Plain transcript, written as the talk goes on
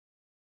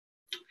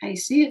I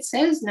see it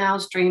says now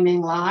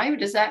streaming live.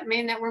 Does that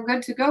mean that we're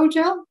good to go,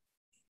 Jill?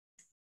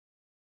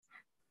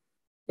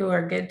 You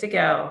are good to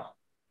go.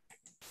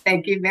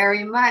 Thank you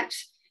very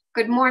much.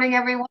 Good morning,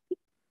 everyone.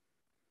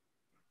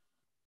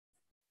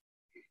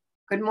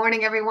 Good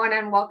morning, everyone,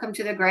 and welcome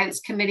to the Grants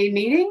Committee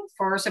meeting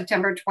for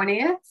September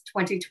 20th,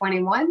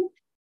 2021.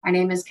 My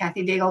name is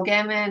Kathy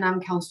Daigle-Gammon. I'm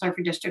Counselor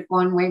for District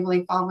 1,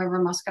 Waverly, Fall River,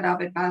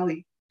 Musquodoboit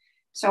Valley.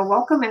 So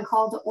welcome and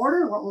call to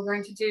order. What we're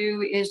going to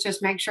do is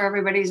just make sure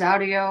everybody's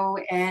audio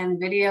and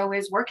video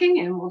is working,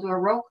 and we'll do a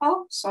roll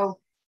call. So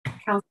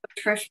Counselor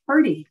Trish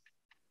Purdy.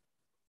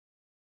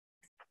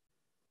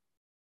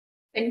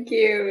 Thank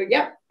you.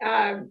 Yep.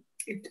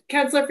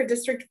 Counselor for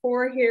District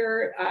 4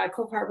 here,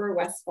 Cove Harbor,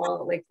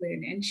 Westfall, Lake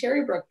Loon, and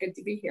Sherrybrook. Good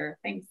to be here.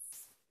 Thanks.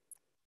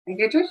 Thank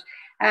you, Trish.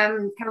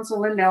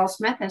 Councilor Lindell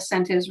Smith has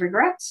sent his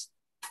regrets.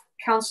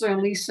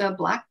 Councilor Lisa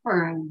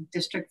Blackburn,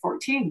 District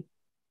 14.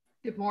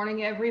 Good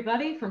morning,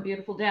 everybody, from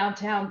beautiful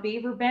downtown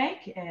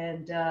Beaverbank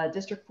and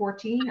District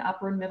 14,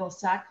 Upper and Middle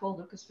Sackville,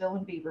 Lucasville,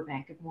 and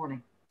Beaverbank. Good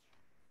morning.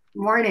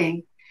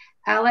 Morning.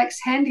 Alex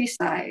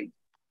Handyside.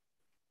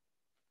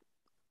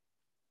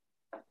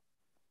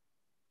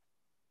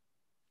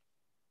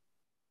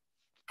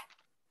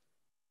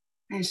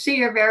 I see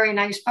your very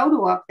nice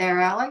photo up there,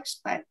 Alex,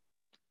 but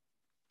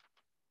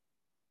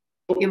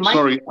you might...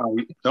 Sorry,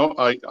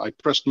 I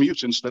pressed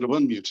mute instead of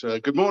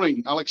unmute. Good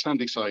morning, Alex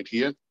Handyside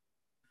here.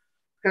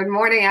 Good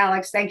morning,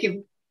 Alex. Thank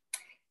you.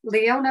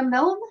 Leona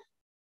Milne.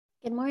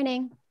 Good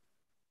morning.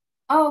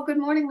 Oh, good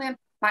morning, Liam.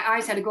 My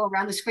eyes had to go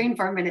around the screen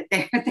for a minute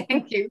there.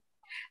 Thank you.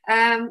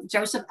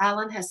 Joseph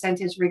Allen has sent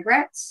his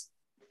regrets.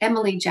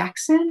 Emily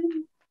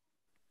Jackson.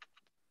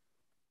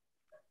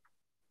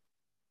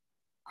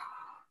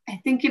 I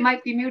think you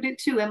might be muted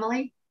too,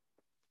 Emily.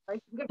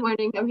 Good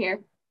morning, I'm here.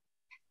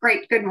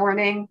 Great, good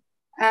morning.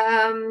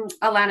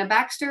 Alana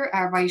Baxter,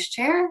 our Vice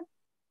Chair.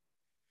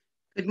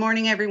 Good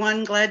morning,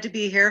 everyone. Glad to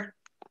be here.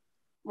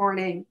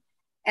 Morning.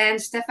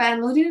 And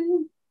Stefan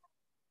Ludin.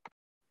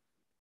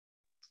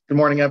 Good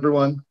morning,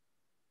 everyone.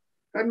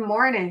 Good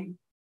morning.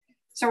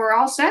 So we're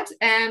all set,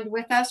 and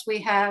with us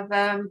we have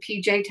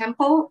PJ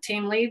Temple,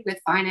 Team Lead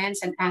with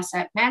Finance and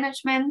Asset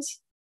Management,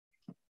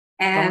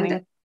 and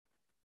morning.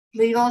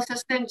 Legal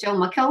Assistant Jill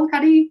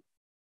McKilcuddy.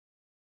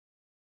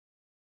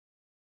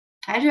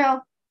 Hi,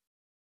 Jill.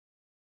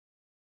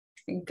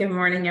 Good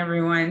morning,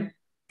 everyone.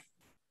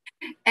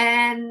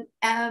 And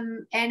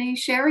Annie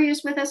Sherry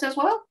is with us as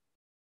well.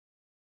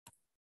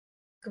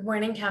 Good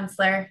morning,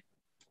 Counselor.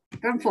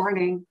 Good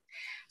morning.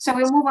 So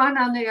we'll move on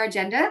the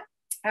agenda.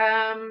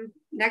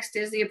 Next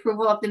is the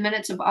approval of the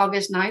minutes of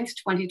August 9th,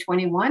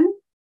 2021.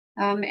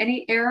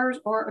 Any errors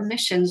or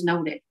omissions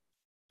noted?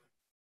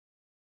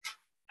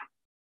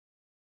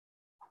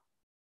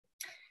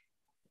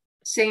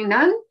 Seeing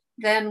none,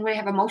 then we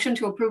have a motion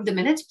to approve the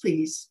minutes,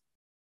 please.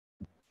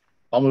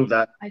 I'll move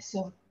that.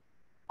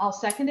 I'll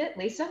second it,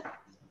 Lisa.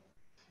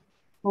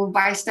 Moved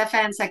by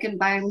Stefan, second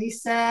by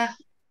Lisa.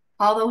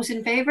 All those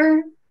in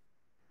favor?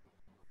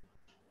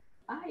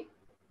 Aye.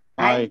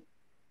 Aye.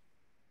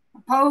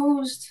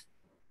 Opposed?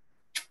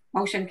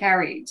 Motion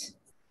carried.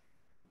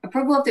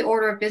 Approval of the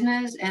order of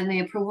business and the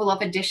approval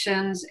of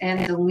additions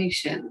and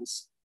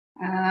deletions.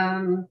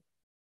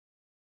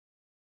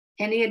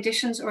 Any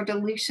additions or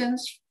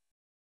deletions?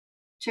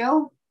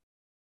 Jill?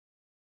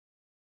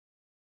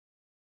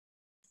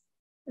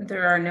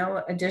 There are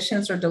no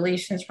additions or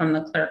deletions from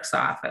the clerk's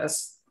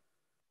office.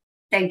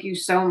 Thank you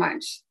so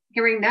much.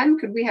 Hearing none,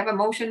 could we have a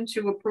motion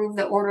to approve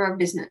the order of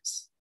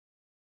business?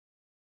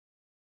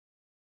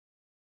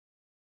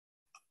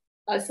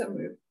 So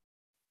moved.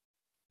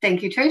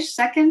 Thank you, Trish.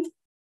 Second?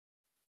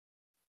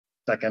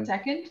 Second.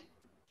 Second.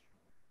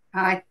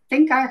 I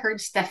think I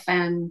heard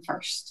Stefan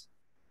first.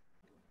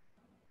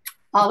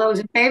 All those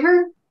in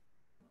favor?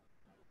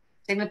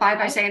 Signify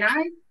by saying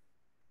aye.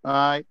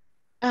 Aye.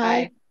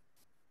 Aye.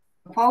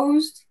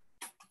 Opposed?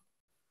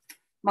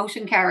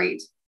 Motion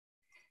carried.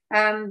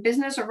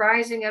 Business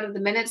arising out of the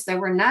minutes, there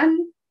were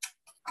none.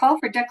 Call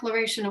for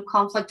declaration of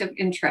conflict of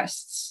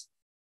interests.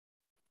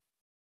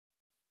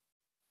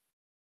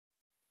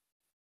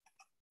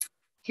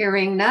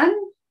 Hearing none.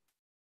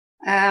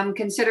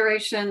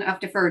 Consideration of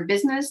deferred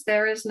business,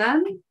 there is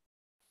none.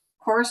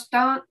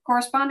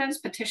 Correspondence,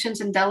 petitions,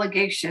 and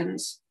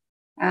delegations.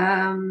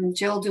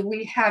 Jill, do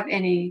we have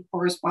any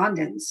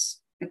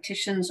correspondence,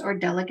 petitions, or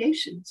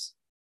delegations?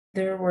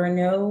 There were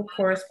no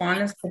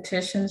correspondence,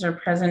 petitions, or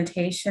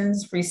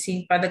presentations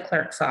received by the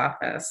clerk's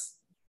office.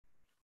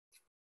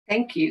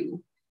 Thank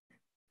you.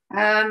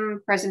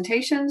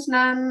 Presentations,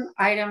 none.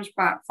 Items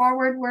brought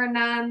forward were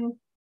none.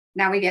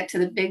 Now we get to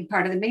the big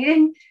part of the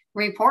meeting,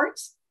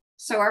 reports.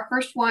 So our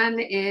first one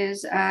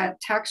is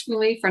tax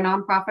relief for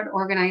nonprofit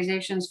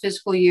organizations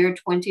fiscal year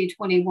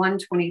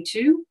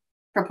 2021-22.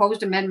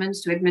 Proposed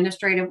amendments to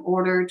Administrative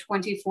Order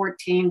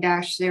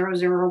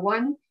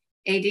 2014-001,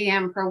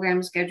 ADM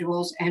program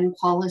schedules and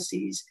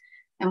policies.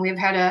 And we've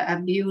had a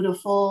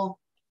beautiful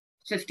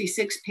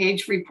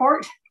 56-page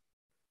report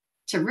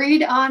to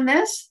read on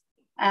this.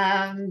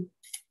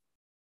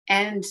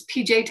 And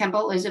PJ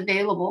Temple is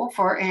available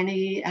for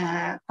any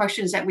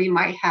questions that we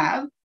might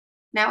have.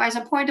 Now, as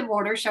a point of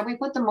order, shall we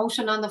put the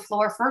motion on the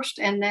floor first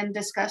and then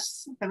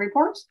discuss the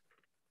reports?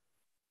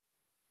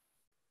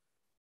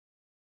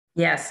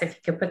 Yes, if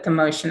you could put the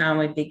motion on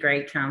would be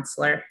great,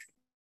 Councillor.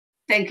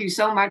 Thank you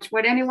so much.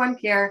 Would anyone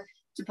care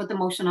to put the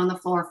motion on the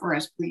floor for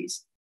us,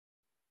 please?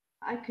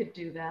 I could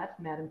do that,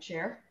 Madam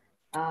Chair.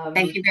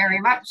 Thank you very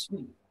much.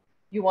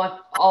 You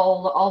want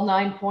all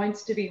 9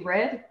 points to be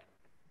read?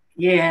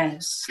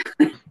 Yes.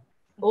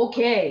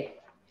 Okay.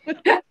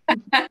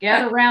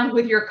 Get around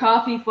with your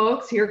coffee,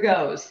 folks. Here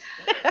goes.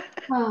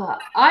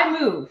 I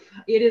move.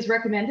 It is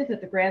recommended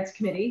that the Grants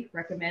Committee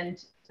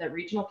recommend that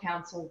Regional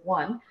Council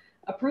 1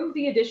 approve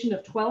the addition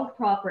of 12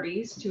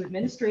 properties to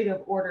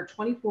Administrative Order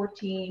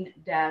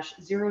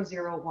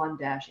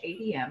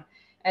 2014-001-ADM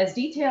as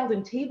detailed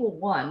in Table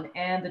 1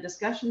 and the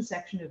discussion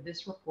section of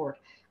this report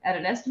at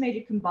an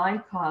estimated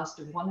combined cost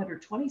of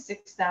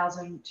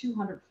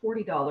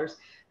 $126,240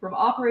 from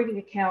operating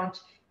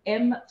account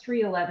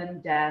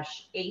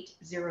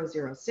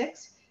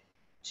M311-8006.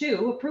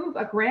 2, approve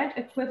a grant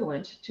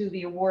equivalent to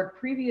the award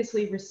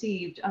previously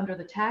received under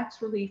the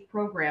tax relief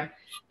program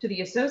to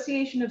the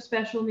Association of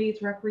Special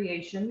Needs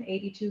Recreation,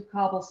 82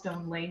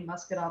 Cobblestone Lane,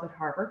 Musquodoboit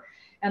Harbour,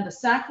 and the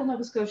Sackville,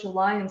 Nova Scotia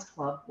Lions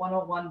Club,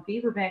 101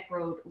 Beaverbank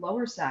Road,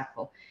 Lower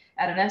Sackville,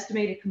 at an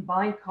estimated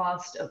combined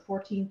cost of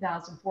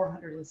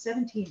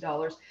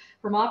 $14,417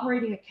 from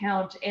operating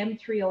account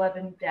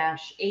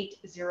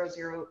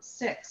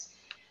M311-8006.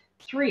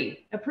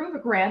 3, approve a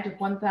grant of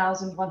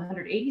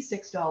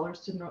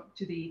 $1,186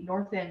 to the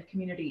North End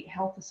Community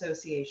Health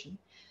Association,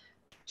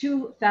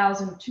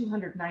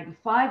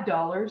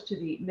 $2,295 to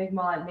the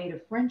Mi'kmaq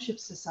Native Friendship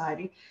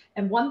Society,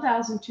 and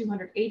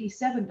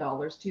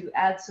 $1,287 to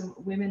Adsum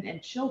Women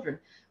and Children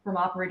from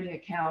operating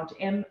account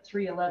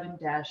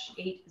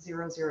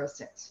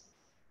M311-8006.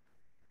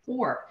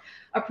 4,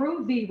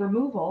 approve the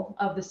removal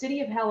of the City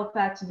of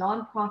Halifax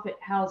nonprofit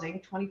housing,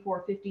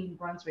 2415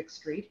 Brunswick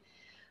Street,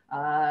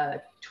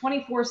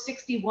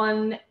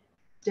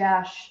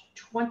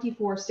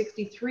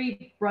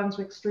 2461-2463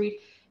 Brunswick Street,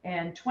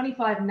 and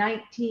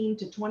 2519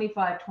 to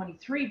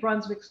 2523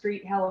 Brunswick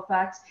Street,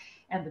 Halifax,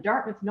 and the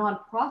Dartmouth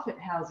Nonprofit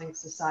Housing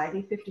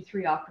Society,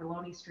 53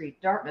 Ochterlony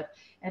Street, Dartmouth,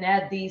 and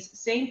add these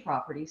same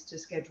properties to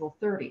Schedule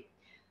 30.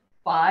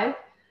 5,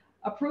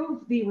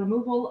 approve the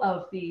removal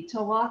of the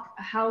Tawak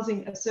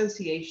Housing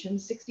Association,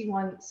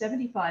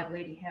 6175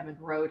 Lady Hammond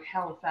Road,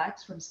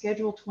 Halifax, from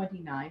Schedule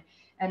 29,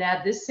 and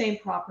add this same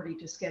property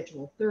to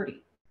Schedule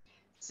 30.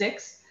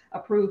 6,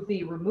 approve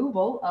the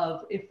removal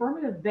of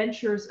Affirmative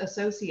Ventures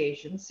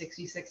Association,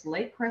 66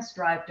 Lake Crest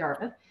Drive,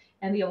 Dartmouth,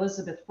 and the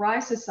Elizabeth Fry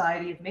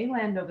Society of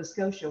Mainland Nova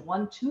Scotia,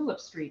 1 Tulip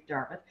Street,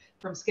 Dartmouth,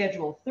 from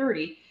Schedule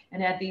 30,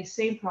 and add these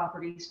same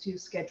properties to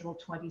Schedule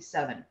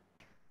 27.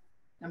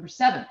 Number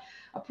 7,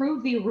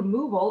 approve the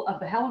removal of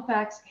the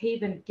Halifax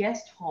Haven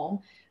Guest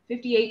Home,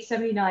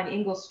 5879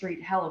 Ingle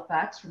Street,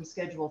 Halifax, from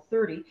Schedule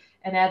 30,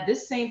 and add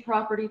this same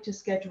property to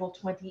Schedule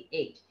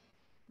 28.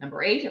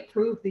 Number 8,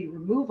 approve the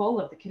removal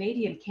of the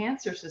Canadian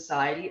Cancer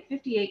Society at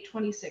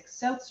 5826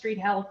 South Street,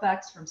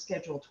 Halifax, from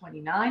Schedule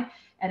 29,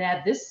 and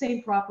add this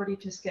same property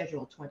to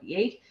Schedule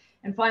 28.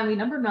 And finally,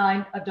 number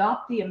 9,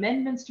 adopt the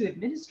amendments to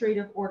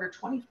Administrative Order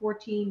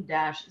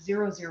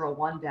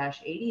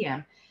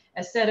 2014-001-ADM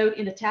as set out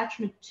in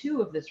Attachment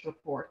 2 of this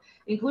report,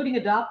 including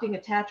adopting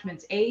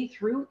Attachments A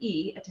through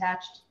E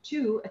attached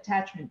to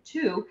Attachment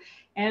 2,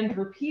 and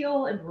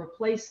repeal and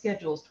replace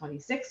Schedules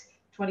 26,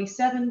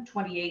 27,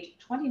 28,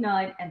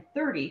 29, and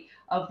 30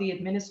 of the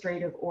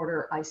Administrative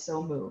Order. I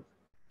so move.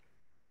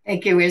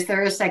 Thank you. Is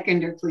there a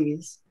seconder,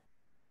 please?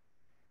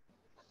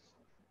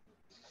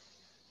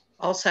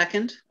 I'll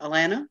second.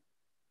 Alana?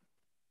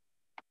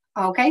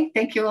 Okay,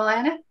 thank you,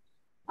 Alana.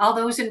 All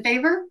those in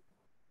favor?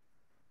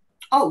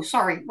 Oh,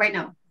 sorry, right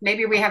now.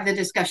 Maybe we have the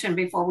discussion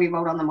before we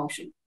vote on the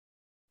motion.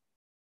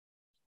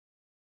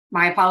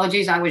 My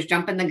apologies, I was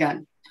jumping the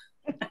gun.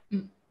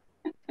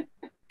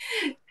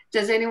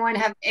 Does anyone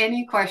have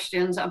any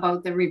questions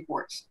about the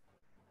reports?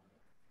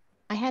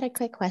 I had a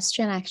quick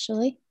question,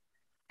 actually.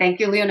 Thank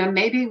you, Leona.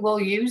 Maybe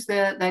we'll use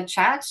the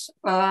chats,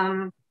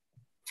 and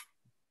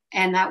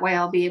that way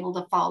I'll be able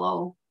to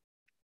follow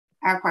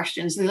our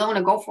questions.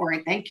 Leona, go for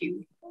it. Thank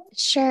you.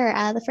 Sure.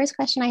 The first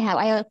question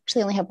I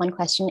actually only have one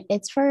question.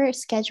 It's for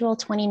Schedule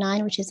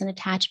 29, which is an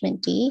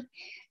Attachment D,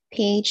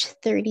 page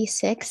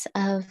 36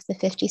 of the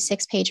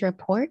 56-page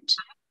report.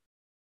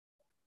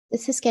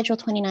 This is Schedule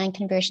 29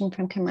 conversion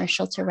from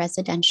commercial to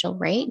residential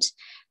rate.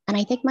 And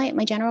I think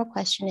my general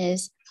question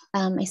is,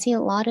 I see a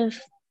lot of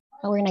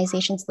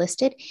organizations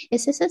listed.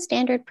 Is this a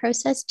standard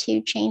process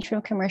to change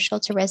from commercial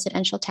to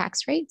residential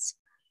tax rates?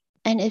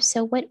 And if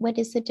so, what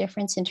is the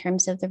difference in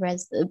terms of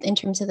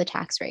the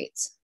tax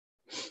rates?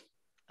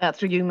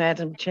 Through you,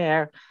 Madam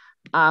Chair,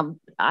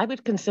 I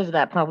would consider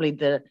that probably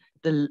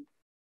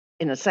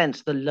in a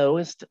sense, the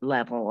lowest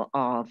level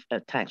of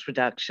tax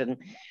reduction.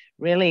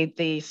 Really,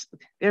 the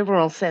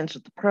overall sense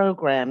of the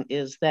program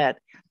is that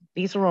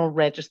these are all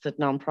registered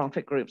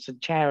nonprofit groups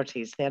and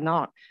charities. They're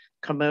not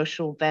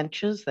commercial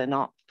ventures. They're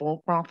not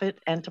for-profit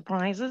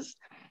enterprises.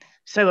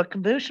 So a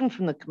conversion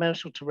from the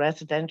commercial to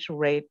residential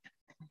rate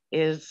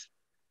is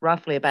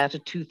roughly about a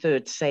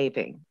 2/3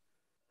 saving.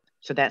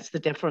 So that's the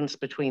difference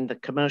between the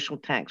commercial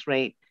tax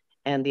rate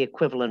and the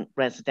equivalent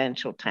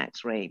residential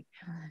tax rate.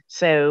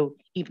 So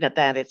even at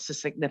that, it's a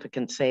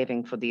significant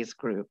saving for these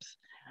groups.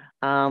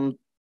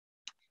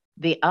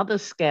 The other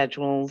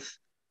schedules,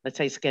 let's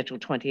say Schedule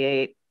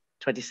 28,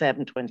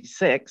 27,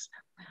 26,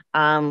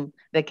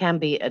 there can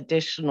be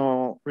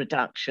additional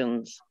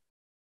reductions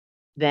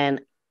then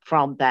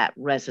from that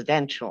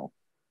residential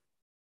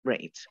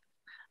rate.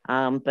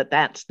 But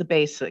that's the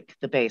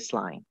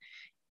baseline.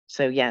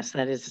 So yes,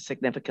 that is a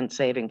significant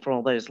saving for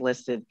all those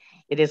listed.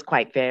 It is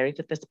quite varied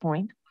at this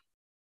point.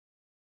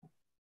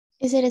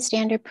 Is it a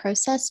standard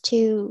process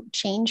to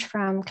change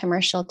from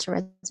commercial to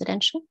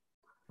residential?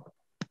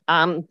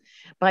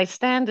 By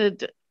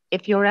standard,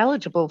 if you're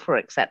eligible for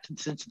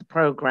acceptance into the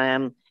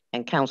program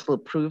and council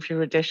approves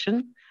your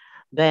addition,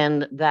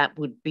 then that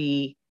would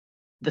be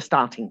the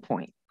starting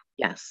point,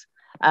 yes.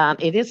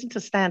 It isn't a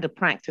standard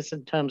practice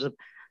in terms of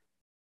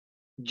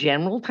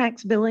general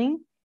tax billing.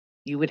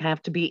 You would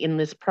have to be in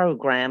this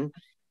program.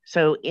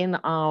 So in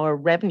our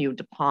revenue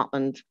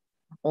department,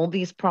 all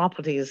these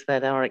properties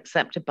that are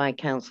accepted by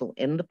council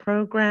in the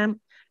program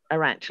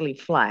are actually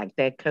flagged.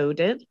 They're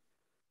coded,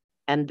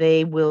 and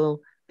the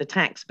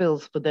tax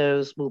bills for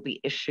those will be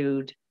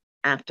issued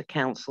after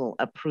council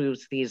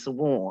approves these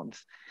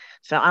awards.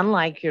 So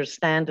unlike your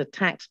standard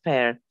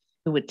taxpayer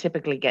who would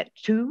typically get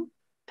 2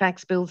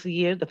 tax bills a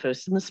year, the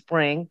first in the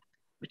spring,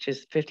 which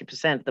is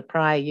 50% of the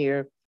prior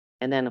year,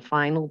 and then a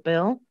final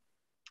bill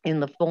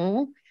in the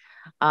fall.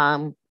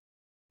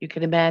 You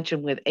can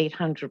imagine with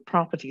 800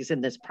 properties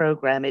in this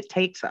program, it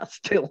takes us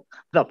till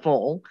the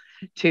fall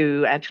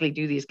to actually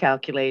do these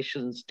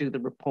calculations, do the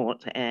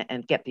report,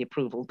 and get the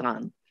approval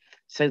done.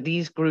 So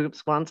these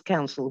groups, once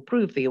council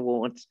approve the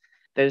awards,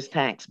 those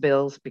tax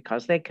bills,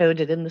 because they're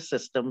coded in the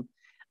system,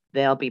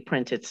 they'll be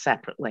printed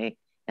separately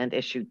and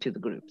issued to the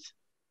groups.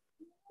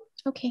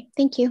 Okay,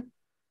 thank you.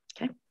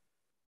 Okay. Are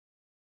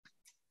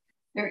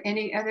there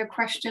any other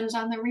questions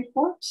on the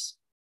reports?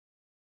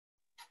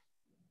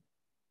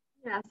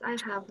 Yes, I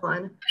have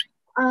one.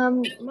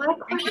 My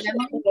question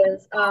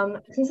is,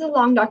 since it's a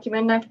long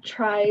document, I've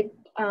tried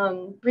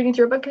reading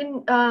through, but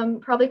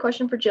probably a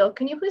question for Jill.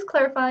 Can you please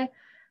clarify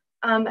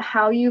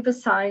how you've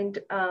assigned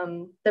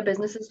the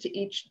businesses to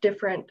each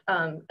different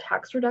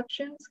tax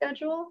reduction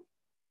schedule?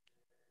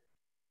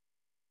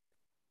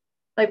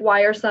 Like,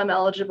 why are some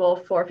eligible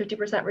for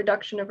 50%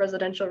 reduction of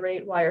residential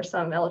rate? Why are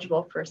some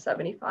eligible for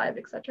 75,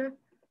 et cetera?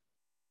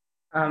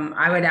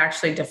 I would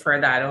actually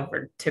defer that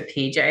over to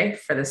PJ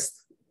for this.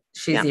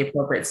 She's the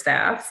appropriate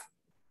staff.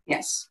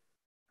 Yes.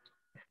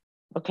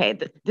 Okay,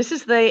 this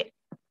is the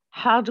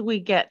how do we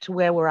get to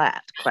where we're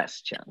at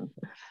question.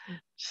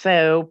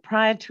 So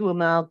prior to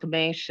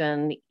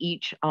amalgamation,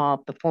 each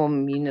of the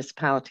former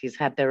municipalities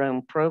had their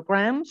own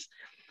programs.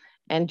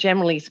 And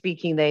generally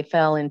speaking, they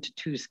fell into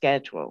 2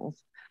 schedules.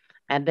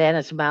 And then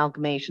as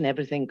amalgamation,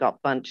 everything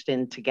got bunched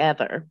in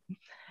together.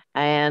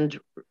 And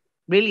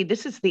really,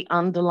 this is the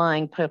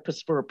underlying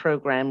purpose for a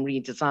program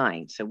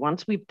redesign. So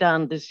once we've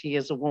done this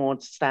year's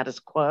awards status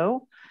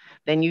quo,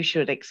 then you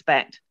should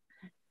expect,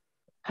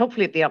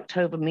 hopefully at the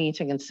October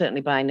meeting and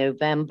certainly by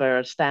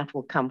November, staff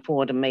will come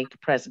forward and make a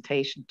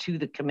presentation to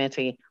the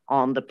committee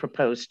on the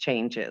proposed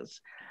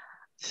changes.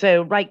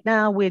 So right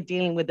now we're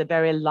dealing with a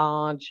very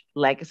large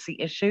legacy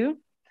issue.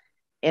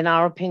 In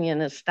our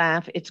opinion as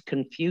staff, it's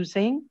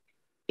confusing,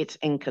 it's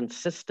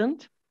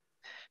inconsistent.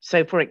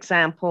 So for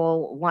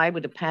example, why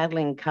would a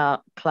paddling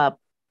club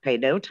pay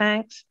no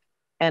tax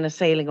and a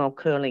sailing or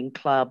curling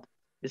club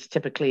is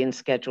typically in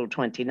Schedule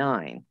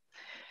 29?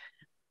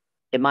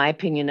 In my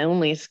opinion,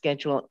 only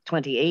Schedule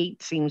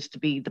 28 seems to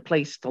be the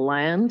place to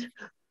land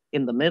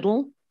in the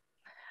middle.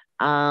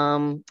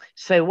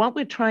 So what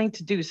we're trying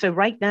to do, so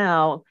right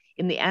now,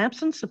 in the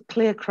absence of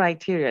clear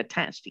criteria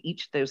attached to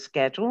each of those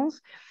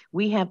schedules,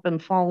 we have been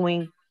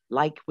following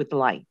like with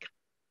like.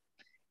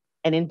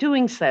 And in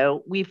doing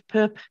so, we've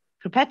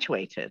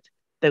perpetuated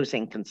those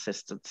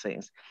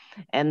inconsistencies.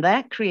 And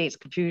that creates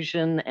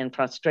confusion and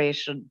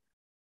frustration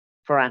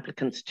for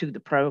applicants to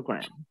the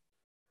program.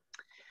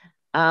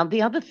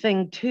 The other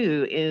thing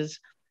too is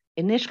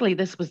initially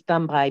this was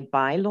done by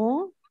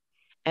bylaw.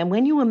 And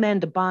when you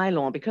amend a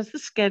bylaw, because the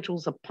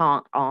schedules are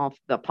part of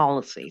the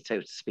policy, so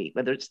to speak,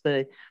 whether it's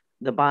the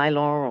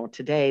bylaw or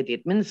today, the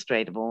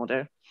administrative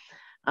order,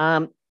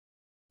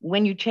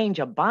 when you change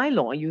a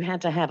bylaw, you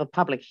had to have a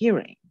public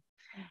hearing.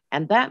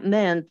 And that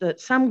meant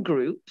that some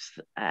groups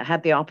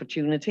had the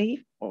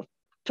opportunity or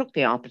took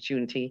the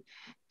opportunity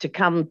to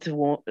come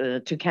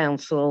to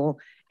council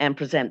and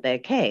present their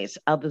case.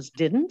 Others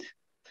didn't.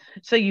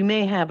 So you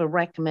may have a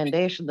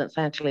recommendation that's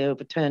actually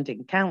overturned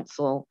in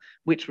council,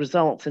 which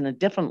results in a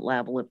different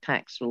level of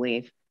tax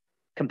relief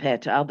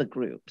compared to other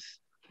groups.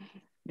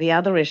 The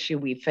other issue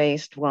we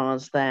faced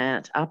was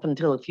that up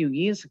until a few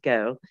years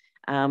ago,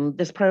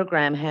 this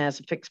program has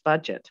a fixed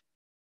budget.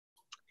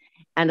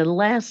 And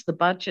unless the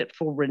budget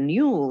for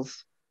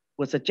renewals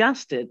was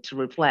adjusted to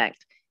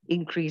reflect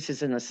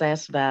increases in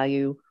assessed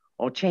value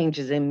or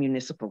changes in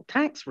municipal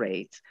tax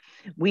rates,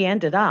 we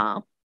ended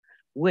up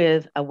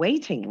with a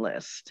waiting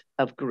list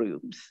of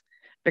groups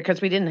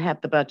because we didn't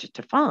have the budget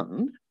to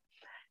fund,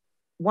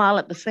 while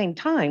at the same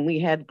time we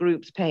had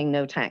groups paying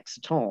no tax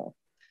at all.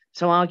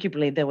 So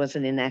arguably there was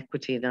an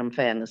inequity and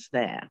unfairness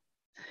there.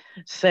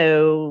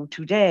 So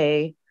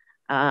today,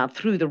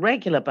 through the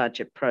regular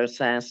budget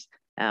process,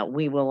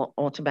 we will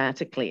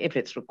automatically, if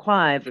it's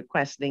required,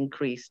 request an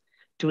increase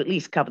to at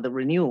least cover the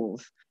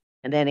renewals,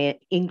 and then an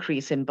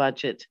increase in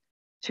budget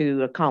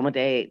to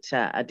accommodate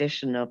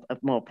addition of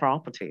more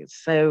properties.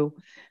 So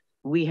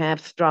we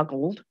have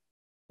struggled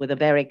with a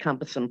very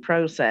cumbersome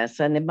process.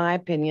 And in my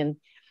opinion,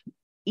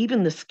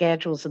 even the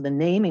schedules and the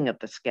naming of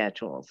the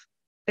schedules,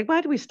 like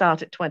why do we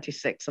start at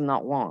 26 and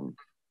not 1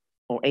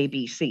 or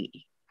ABC?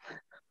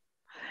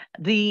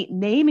 The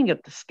naming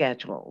of the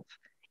schedules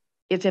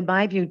is, in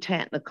my view,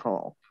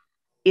 technical.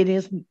 It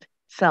isn't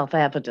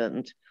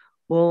self-evident.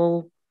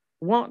 Well,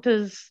 what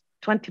does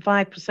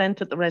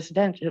 25% of the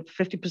residential,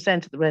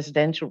 50% of the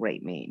residential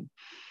rate mean?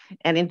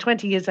 And in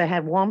 20 years, I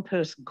had one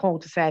person call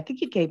to say, I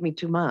think you gave me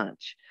too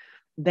much.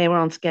 They were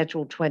on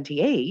schedule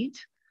 28.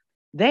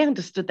 They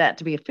understood that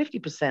to be a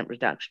 50%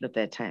 reduction of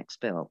their tax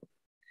bill,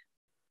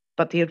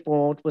 but the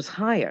award was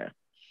higher.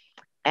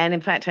 And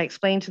in fact, I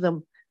explained to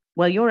them,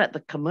 well, you're at the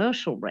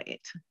commercial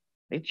rate.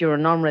 If you're a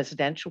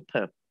non-residential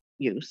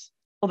use,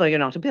 although you're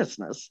not a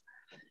business.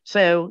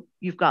 So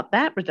you've got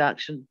that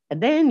reduction,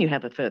 and then you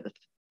have a further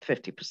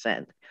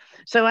 50%.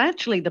 So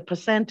actually the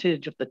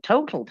percentage of the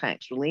total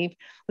tax relief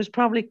was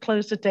probably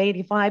closer to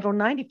 85 or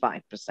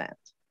 95%.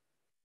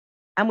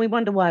 And we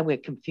wonder why we're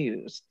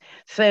confused.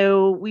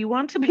 So we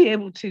want to be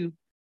able to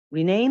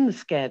rename the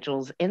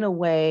schedules in a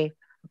way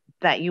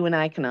that you and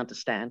I can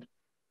understand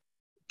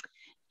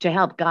to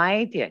help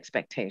guide the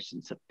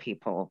expectations of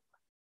people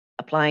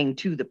applying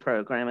to the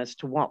program as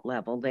to what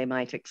level they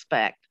might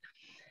expect,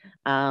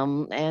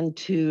 and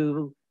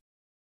to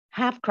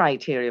have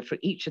criteria for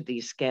each of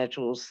these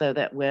schedules so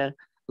that we're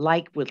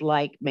like with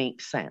like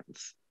makes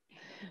sense.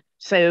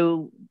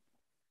 So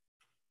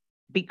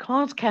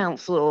because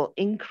council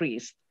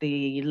increased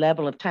the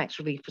level of tax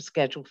relief for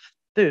Schedule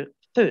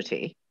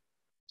 30,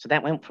 so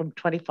that went from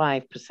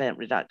 25%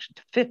 reduction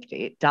to 50,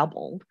 it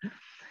doubled.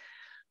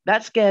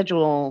 That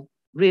schedule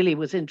really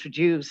was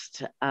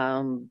introduced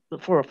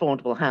for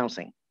affordable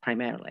housing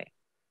primarily.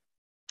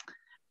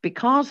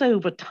 Because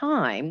over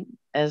time,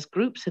 as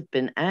groups have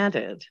been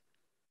added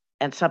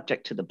and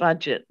subject to the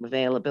budget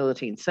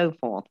availability and so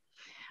forth,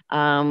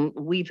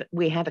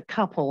 we had a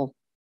couple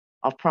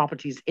of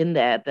properties in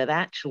there that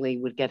actually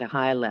would get a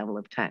higher level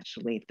of tax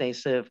relief. They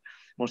serve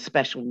more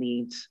special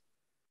needs,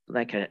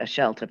 like a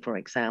shelter, for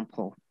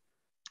example.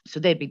 So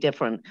they'd be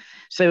different.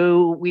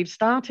 So we've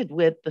started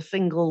with the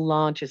single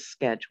largest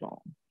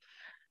schedule.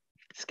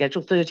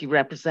 Schedule 30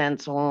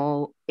 represents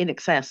all in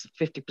excess of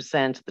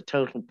 50% of the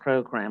total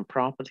program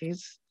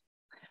properties.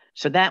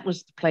 So that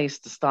was the place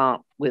to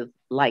start with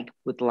like.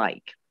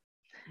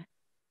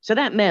 So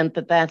that meant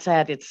that that's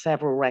added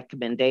several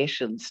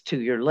recommendations to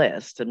your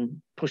list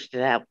and pushed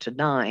it out to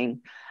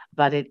 9,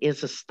 but it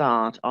is a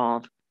start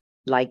of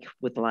like.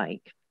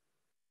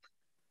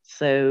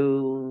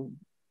 So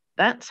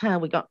that's how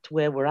we got to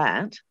where we're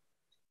at.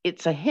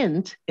 It's a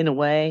hint, in a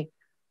way,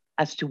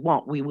 as to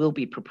what we will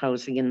be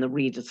proposing in the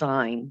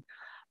redesign.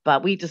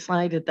 But we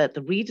decided that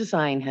the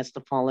redesign has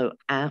to follow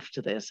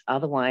after this,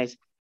 otherwise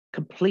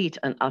complete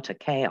and utter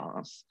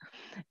chaos.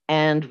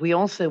 And we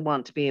also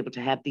want to be able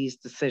to have these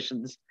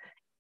decisions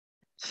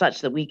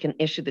such that we can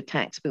issue the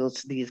tax bills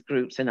to these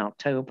groups in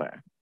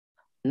October,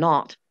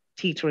 not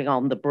teetering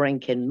on the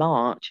brink in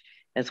March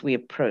as we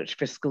approach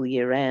fiscal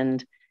year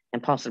end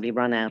and possibly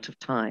run out of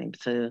time.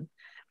 So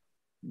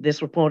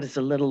this report is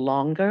a little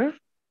longer.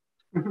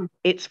 Mm-hmm.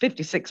 It's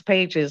 56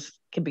 pages,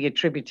 can be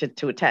attributed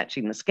to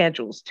attaching the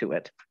schedules to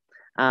it.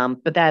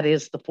 But that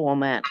is the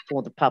format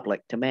for the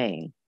public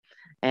domain.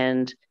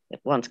 And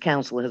once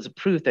council has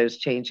approved those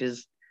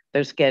changes,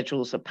 those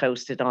schedules are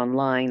posted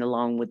online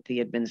along with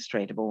the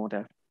administrative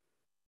order.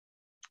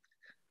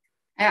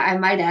 I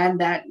might add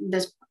that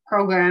this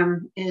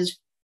program is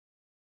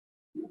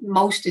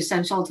most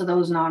essential to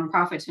those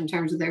nonprofits in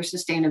terms of their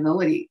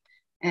sustainability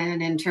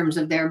and in terms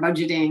of their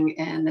budgeting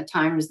and the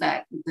times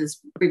that this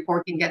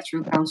report can get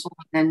through council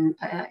and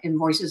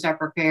invoices are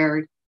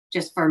prepared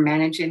just for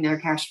managing their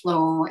cash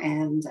flow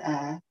and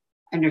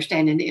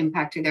understanding the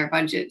impact of their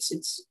budgets.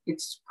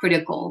 It's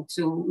critical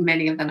to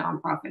many of the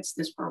nonprofits,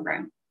 this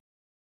program.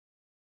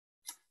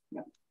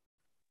 Yep.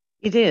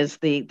 It is.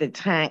 The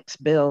tax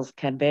bills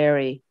can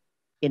vary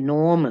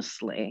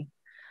enormously.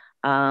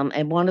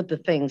 And one of the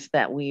things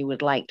that we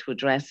would like to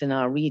address in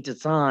our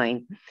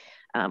redesign,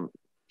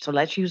 so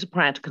let's use a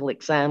practical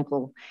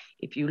example.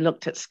 If you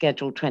looked at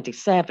Schedule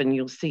 27,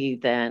 you'll see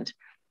that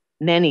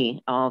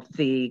many of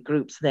the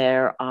groups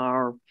there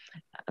are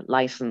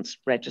licensed,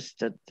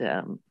 registered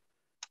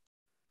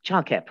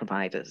childcare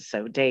providers,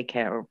 so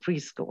daycare or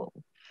preschool.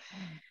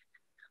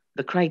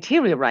 The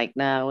criteria right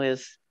now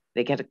is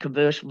They get a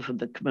conversion from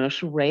the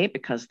commercial rate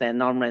because they're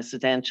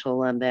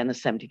non-residential, and then a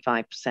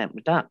 75%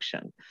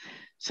 reduction.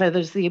 So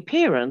there's the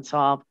appearance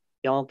of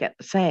you all get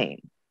the same.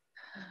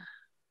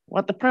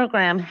 What the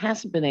program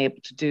hasn't been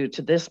able to do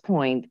to this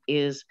point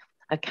is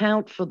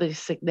account for the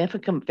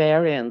significant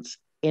variance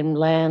in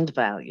land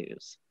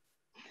values.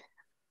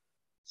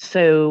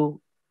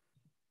 So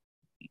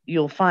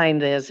you'll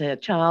find there's a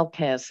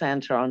childcare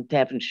center on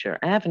Devonshire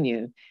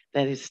Avenue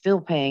that is still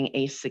paying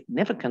a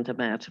significant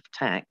amount of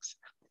tax,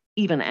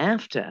 even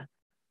after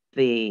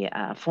the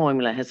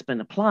formula has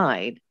been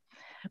applied,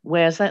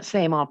 whereas that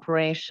same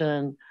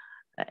operation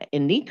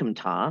in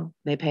Nekomtar,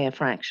 they pay a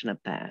fraction of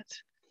that.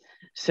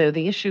 So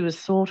the issue is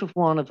sort of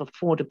one of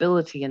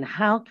affordability, and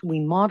how can we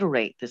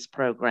moderate this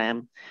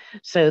program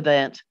so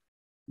that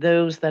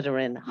those that are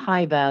in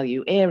high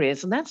value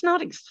areas, and that's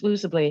not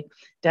exclusively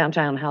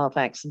downtown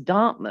Halifax and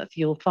Dartmouth,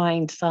 you'll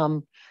find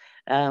some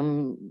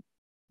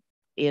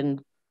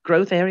in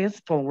growth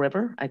areas. Fall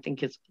River, I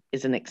think,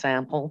 is an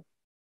example.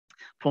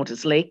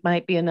 Porter's Lake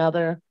might be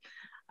another.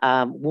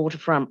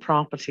 Waterfront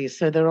properties.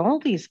 So there are all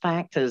these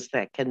factors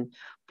that can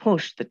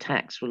push the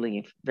tax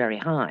relief very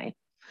high.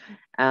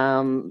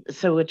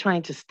 So we're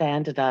trying to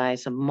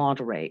standardize and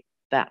moderate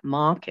that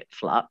market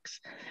flux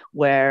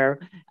where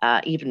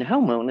even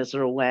homeowners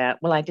are aware,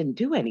 well, I didn't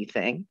do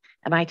anything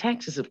and my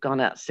taxes have gone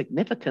up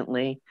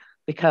significantly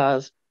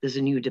because there's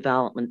a new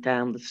development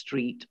down the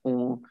street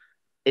or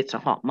it's a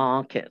hot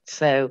market.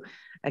 So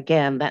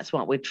again, that's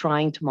what we're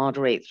trying to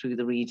moderate through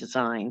the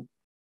redesign.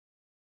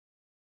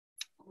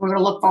 We're going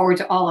to look forward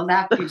to all of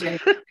that, PJ.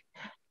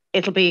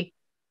 It'll be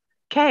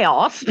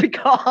chaos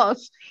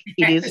because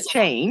it is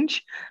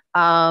change.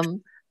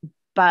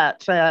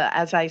 But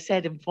as I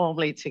said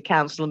informally to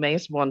Councillor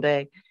Mason one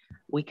day,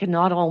 we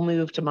cannot all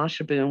move to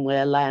Musherboom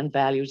where land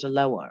values are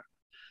lower.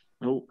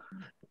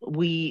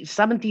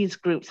 Some of these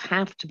groups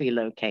have to be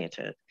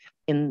located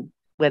in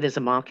where there's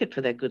a market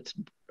for their goods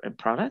and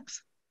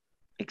products.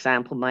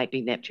 Example might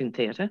be Neptune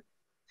Theatre.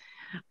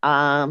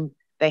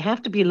 They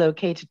have to be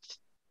located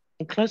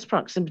in close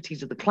proximity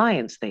to the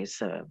clients they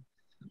serve.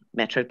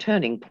 Metro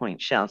Turning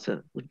Point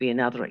Shelter would be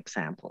another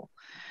example.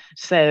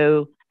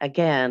 So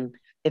again,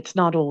 it's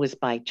not always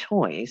by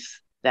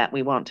choice that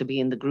we want to be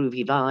in the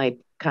groovy vibe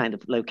kind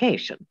of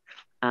location.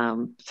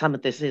 Some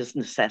of this is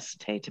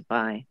necessitated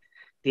by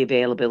the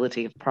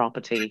availability of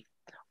property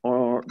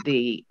or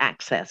the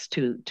access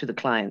to the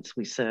clients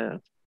we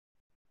serve.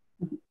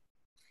 Are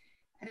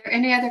there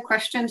any other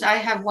questions? I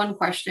have one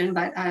question,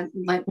 but I'd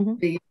like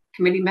the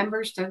committee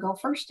members to go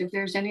first. If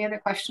there's any other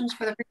questions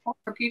for the report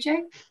for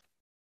PJ.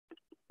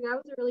 That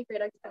was a really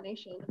great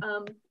explanation.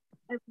 I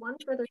have one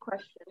further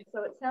question.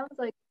 So it sounds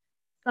like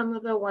some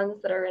of the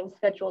ones that are in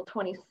Schedule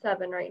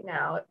 27 right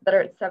now that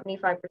are at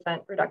 75%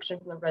 reduction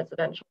from the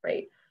residential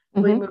rate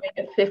will be moving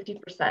at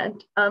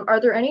 50%. Are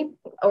there any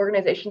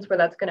organizations where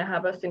that's going to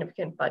have a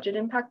significant budget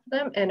impact for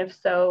them? And if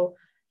so,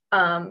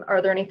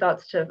 are there any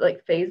thoughts to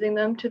like phasing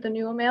them to the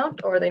new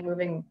amount, or are they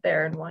moving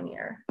there in 1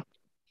 year?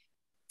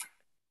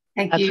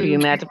 Thank you.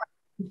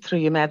 Through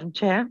you, Madam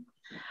Chair.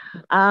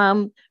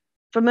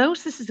 For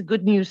most, this is a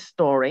good news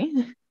story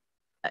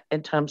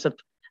in terms of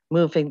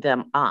moving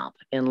them up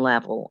in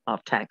level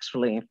of tax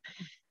relief.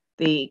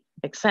 The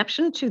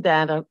exception to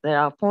that, there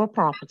are 4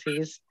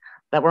 properties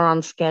that were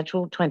on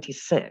Schedule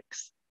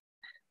 26.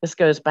 This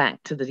goes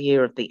back to the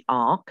year of the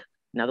ARC.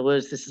 In other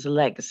words, this is a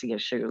legacy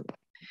issue.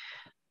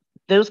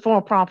 Those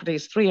 4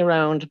 properties, 3 are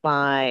owned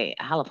by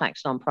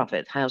Halifax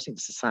Nonprofit Housing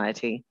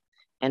Society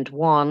and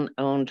 1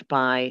 owned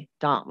by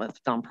Dartmouth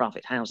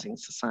Nonprofit Housing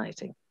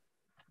Society.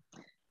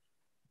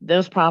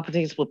 Those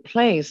properties were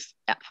placed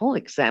at full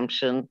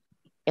exemption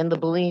in the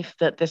belief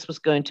that this was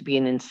going to be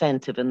an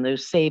incentive and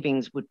those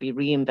savings would be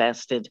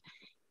reinvested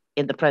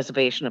in the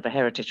preservation of a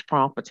heritage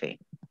property.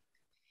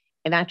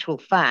 In actual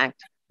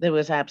fact, there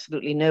was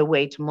absolutely no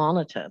way to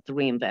monitor the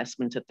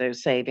reinvestment of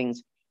those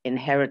savings in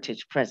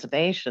heritage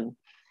preservation.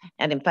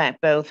 And in fact,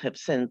 both have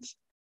since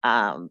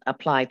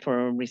applied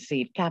for and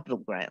received capital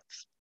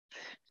grants.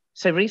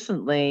 So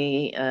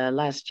recently,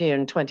 last year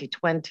in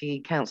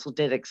 2020, Council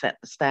did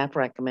accept the staff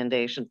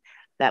recommendation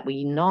that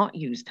we not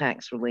use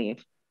tax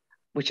relief,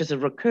 which is a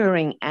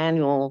recurring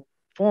annual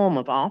form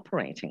of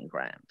operating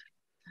grant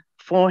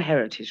for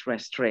heritage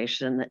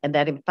restoration, and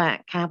that in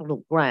fact,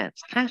 capital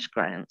grants, cash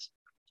grants,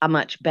 are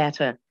much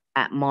better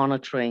at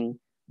monitoring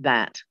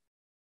that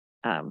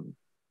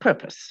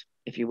purpose,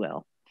 if you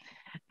will.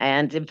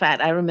 And in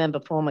fact, I remember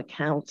former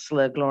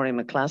councillor Gloria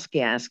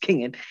McCluskey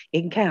asking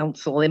in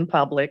council, in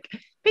public,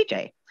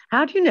 PJ,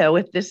 how do you know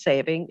if this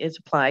saving is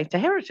applied to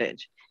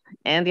heritage?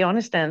 And the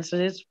honest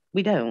answer is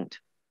we don't.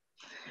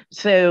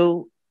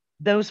 So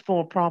those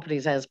 4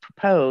 properties as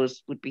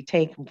proposed would be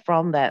taken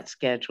from that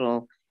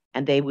schedule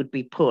and they would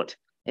be put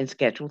in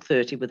Schedule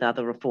 30 with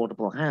other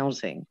affordable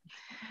housing.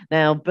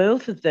 Now,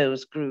 both of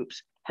those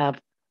groups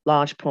have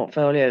large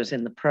portfolios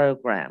in the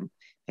program.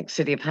 I think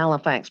City of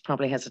Halifax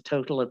probably has a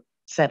total of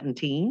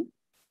 17.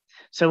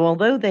 So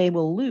although they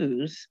will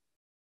lose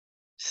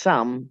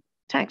some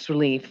tax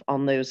relief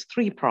on those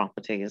 3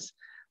 properties,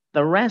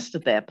 The rest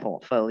of their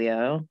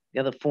portfolio, the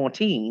other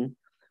 14,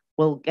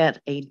 will get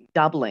a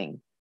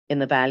doubling in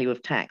the value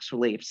of tax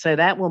relief. So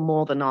that will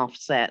more than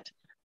offset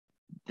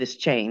this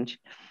change.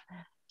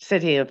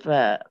 City of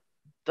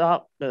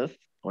Dartmouth,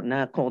 or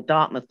now called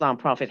Dartmouth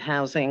Nonprofit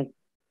Housing,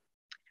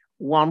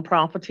 one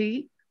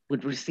property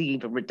would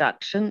receive a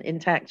reduction in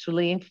tax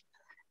relief.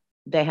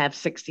 They have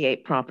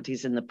 68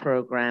 properties in the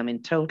program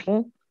in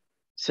total.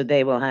 So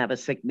they will have a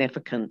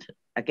significant,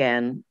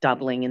 again,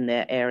 doubling in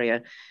their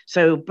area.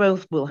 So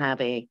both will have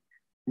a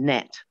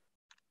net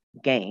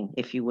gain,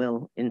 if you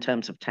will, in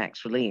terms of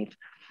tax relief.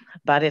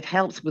 But it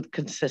helps with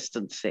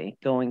consistency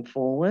going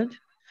forward,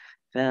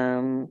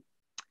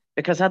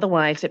 because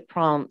otherwise it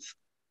prompts,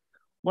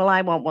 well,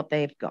 I want what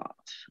they've got.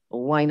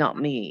 Or why not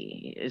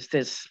me? Is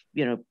this,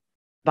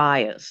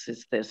 bias?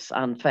 Is this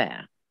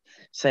unfair?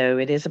 So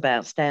it is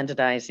about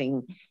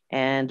standardizing,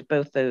 and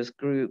both those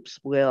groups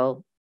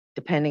will,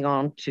 depending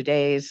on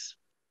today's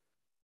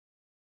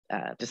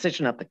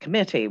decision of the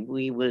committee,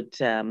 we would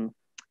send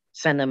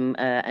them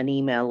an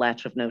email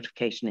letter of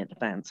notification in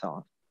advance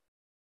of,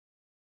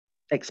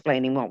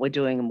 explaining what we're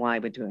doing and why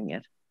we're doing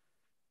it.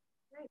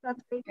 Great,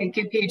 that's great. Thank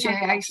you, PJ.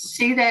 I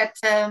see that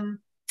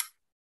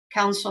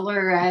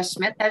Councillor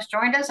Smith has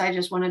joined us. I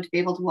just wanted to be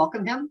able to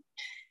welcome him.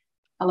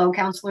 Hello,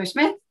 Councillor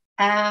Smith.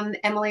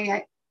 Emily,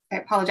 I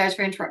apologize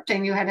for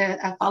interrupting. You had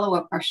a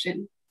follow-up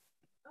question.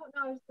 Oh,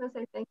 no, I was going to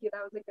say thank you.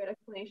 That was a great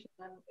explanation,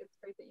 and it's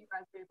great that you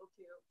guys were able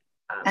to.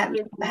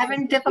 I'm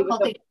having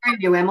difficulty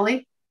hearing you,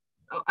 Emily.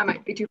 Oh, I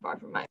might be too far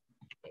from my.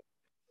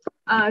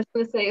 I was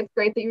going to say it's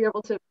great that you were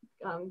able to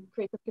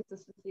create the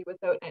consistency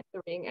without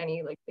there being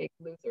any big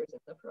losers in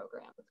the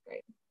program. That's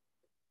great.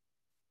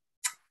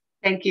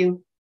 Thank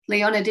you.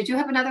 Leona, did you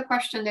have another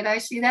question? Did I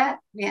see that?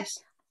 Yes.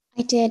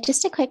 I did.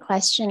 Just a quick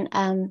question.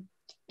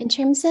 In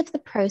terms of the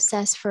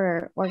process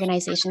for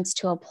organizations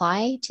to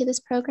apply to this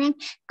program,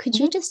 could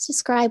you just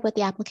describe what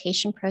the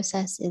application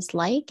process is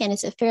like? And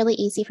is it fairly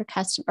easy for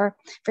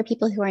for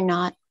people who are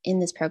not in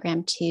this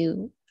program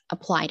to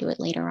apply to it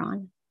later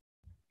on?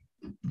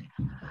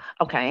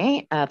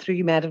 Okay, through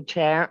you, Madam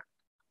Chair.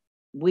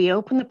 We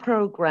open the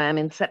program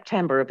in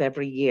September of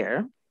every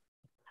year.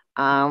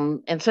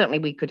 And certainly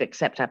we could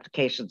accept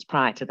applications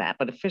prior to that,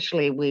 but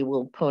officially we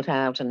will put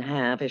out and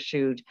have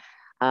issued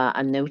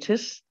a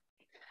notice.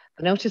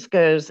 The notice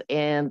goes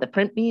in the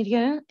print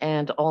media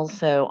and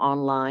also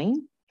online.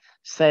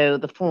 So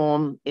the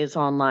form is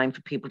online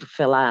for people to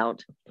fill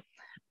out.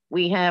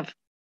 We have,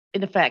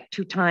 in effect,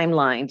 two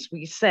timelines.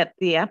 We set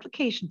the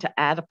application to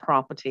add a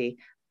property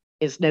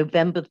is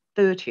November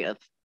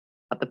 30th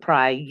of the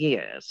prior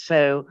year.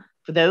 So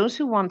for those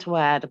who want to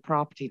add a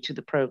property to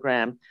the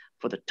program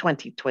for the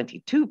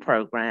 2022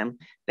 program,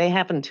 they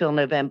have until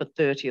November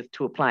 30th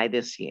to apply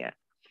this year.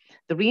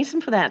 The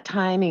reason for that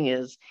timing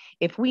is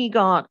if we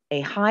got a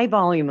high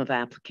volume of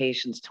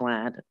applications to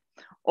add,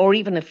 or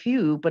even a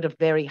few, but of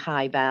very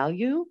high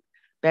value,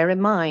 bear in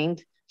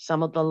mind,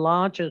 some of the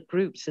larger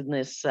groups in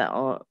this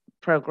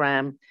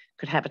program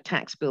could have a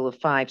tax bill of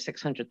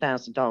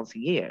 $500,000–600,000 a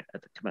year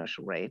at the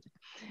commercial rate.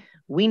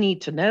 We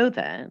need to know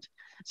that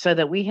so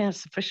that we have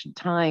sufficient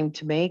time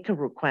to make a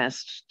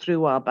request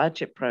through our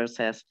budget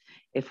process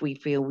if we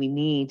feel we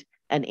need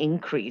an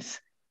increase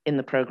in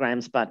the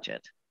program's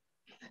budget.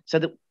 So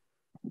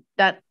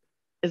that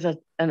is an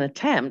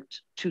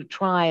attempt to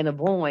try and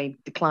avoid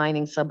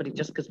declining somebody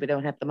just because we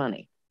don't have the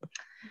money.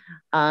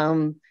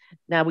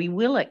 Now, we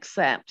will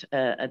accept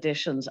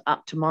additions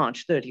up to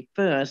March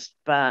 31st,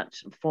 but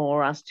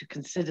for us to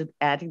consider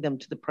adding them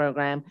to the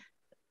program,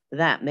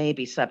 that may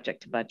be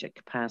subject to budget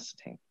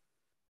capacity.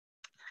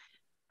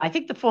 I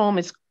think the form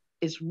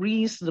is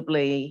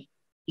reasonably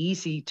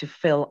easy to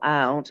fill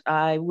out.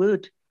 I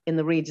would, in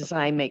the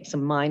redesign, make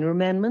some minor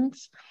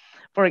amendments.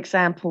 For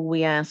example,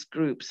 we ask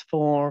groups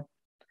for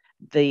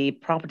the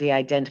property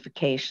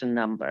identification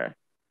number.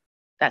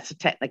 That's a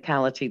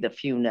technicality that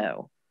few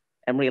know.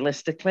 And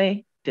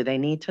realistically, do they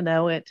need to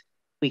know it?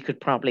 We could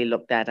probably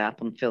look that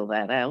up and fill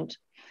that out.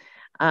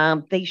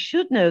 They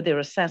should know their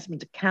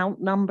assessment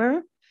account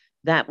number.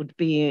 That would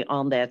be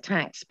on their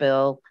tax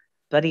bill,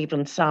 but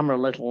even some are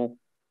a little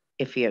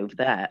iffy over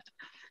that.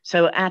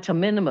 So at a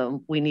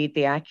minimum, we need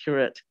the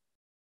accurate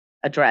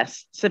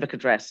address, civic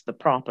address of the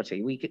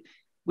property.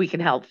 We can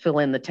help fill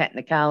in the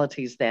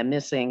technicalities they're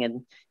missing,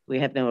 and we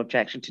have no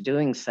objection to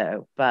doing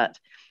so. But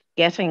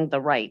getting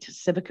the right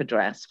civic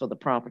address for the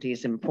property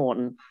is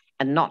important,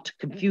 and not to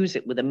confuse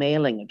it with a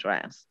mailing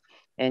address.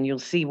 And you'll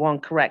see one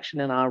correction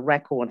in our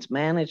records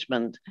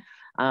management.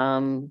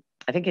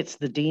 I think it's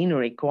the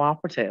Deanery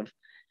Cooperative.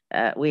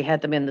 We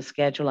had them in the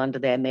schedule under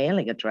their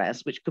mailing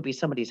address, which could be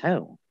somebody's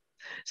home.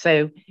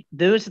 So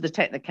those are the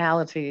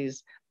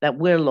technicalities that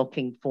we're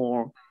looking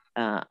for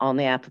on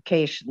the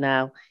application.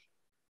 Now,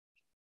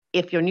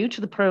 if you're new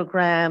to the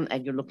program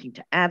and you're looking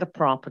to add a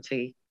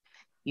property,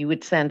 you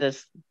would send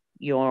us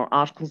your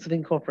articles of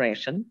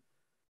incorporation.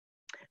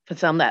 For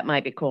some, that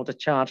might be called a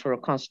charter or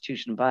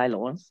constitution and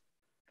bylaws,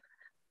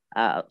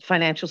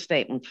 financial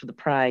statement for the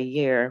prior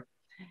year,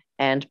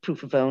 and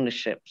proof of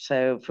ownership.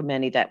 So for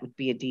many, that would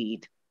be a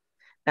deed.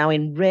 Now,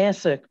 in rare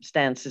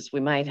circumstances, we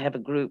might have a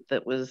group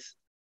that was,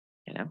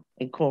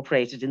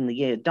 incorporated in the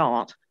year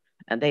dot,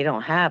 and they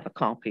don't have a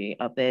copy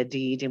of their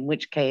deed, in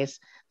which case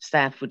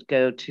staff would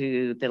go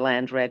to the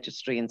land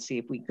registry and see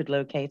if we could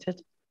locate it.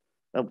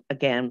 But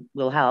again,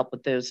 we'll help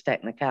with those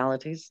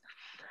technicalities.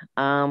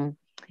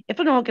 If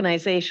an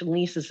organization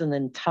leases an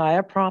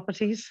entire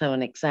property, so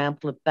an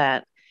example of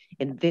that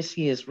in this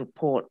year's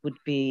report would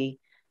be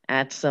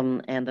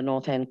Adsum and the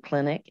North End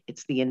Clinic.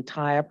 It's the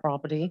entire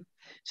property.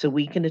 So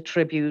we can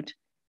attribute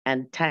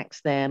and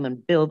tax them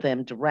and bill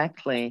them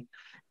directly.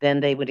 Then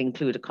they would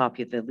include a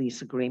copy of the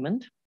lease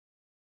agreement.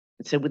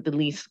 And so with the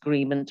lease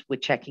agreement, we're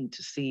checking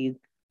to see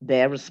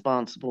they're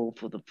responsible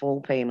for the full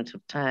payment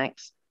of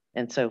tax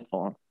and so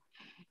forth.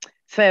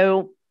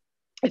 So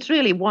it's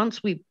really,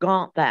 once we've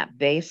got that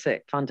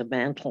basic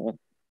fundamental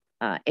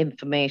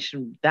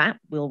information, that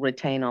we'll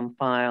retain on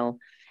file.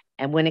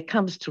 And when it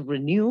comes to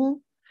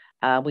renewal,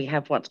 we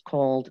have what's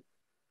called,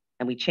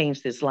 and we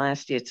changed this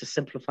last year to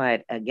simplify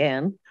it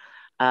again,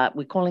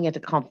 we're calling it a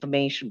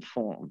confirmation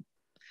form.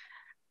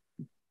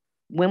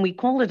 When we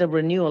call it a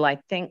renewal, I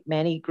think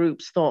many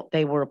groups thought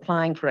they were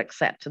applying for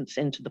acceptance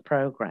into the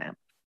program.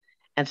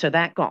 And so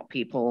that got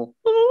people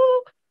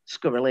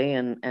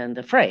squirrely and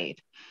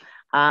afraid.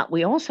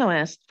 We also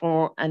asked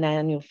for an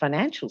annual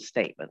financial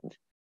statement.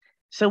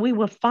 So we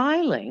were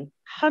filing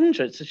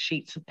hundreds of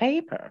sheets of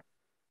paper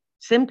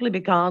simply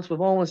because we've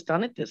always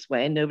done it this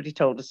way and nobody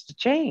told us to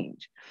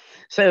change.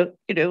 So,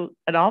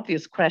 an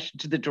obvious question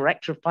to the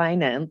director of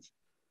finance,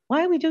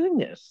 why are we doing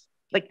this?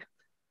 Like,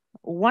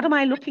 what am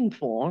I looking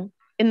for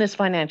in this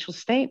financial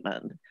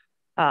statement?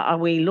 Are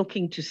we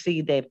looking to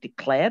see they've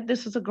declared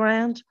this as a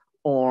grant,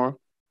 or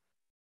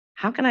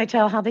how can I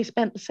tell how they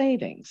spent the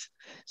savings?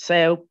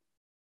 So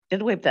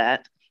did with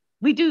that.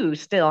 We do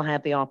still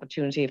have the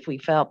opportunity, if we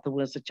felt there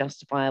was a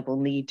justifiable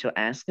need, to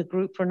ask a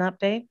group for an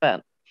update,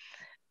 but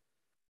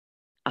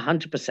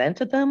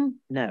 100% of them,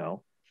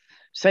 no.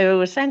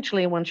 So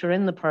essentially, once you're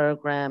in the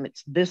program,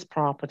 it's this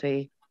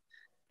property.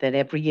 Then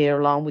every year,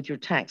 along with your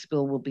tax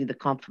bill, will be the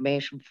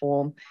confirmation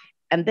form.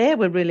 And there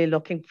we're really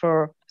looking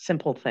for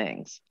simple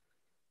things.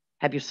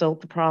 Have you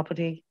sold the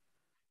property?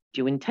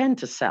 Do you intend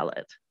to sell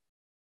it?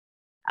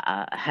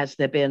 Has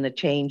there been a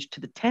change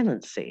to the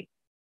tenancy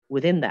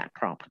within that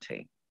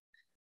property?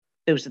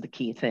 Those are the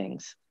key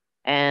things.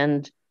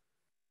 And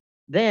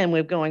then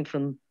we're going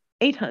from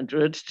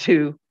 800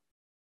 to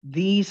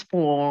these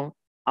four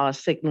are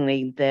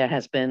signaling there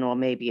has been or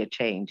maybe a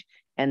change.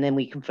 And then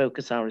we can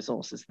focus our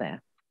resources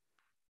there.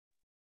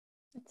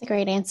 That's a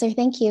great answer.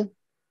 Thank you.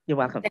 You're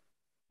welcome.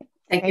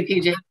 Thank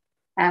you, PJ.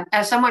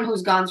 As someone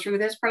who's gone through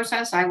this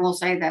process, I will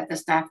say that the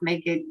staff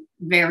make it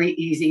very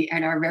easy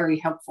and are very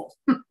helpful.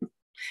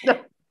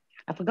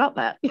 I forgot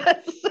that.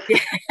 Yes.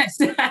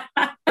 Yes.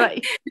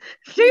 Right.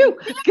 Phew.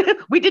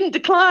 We didn't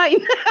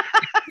decline.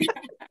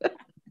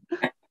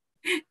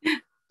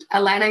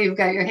 Alana, you've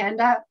got your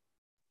hand up.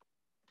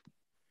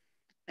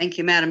 Thank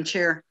you, Madam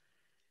Chair.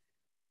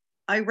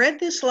 I read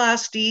this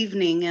last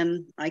evening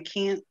and I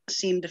can't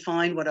seem to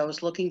find what I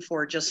was looking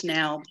for just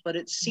now, but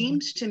it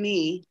seems to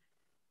me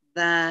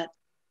that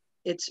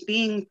it's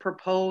being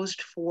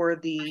proposed for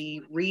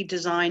the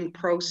redesign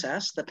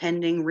process, the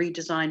pending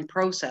redesign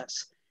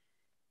process,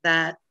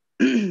 that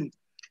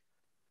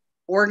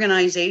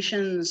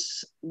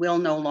organizations will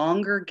no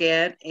longer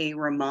get a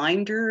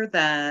reminder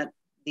that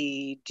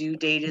the due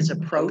date is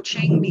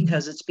approaching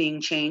because it's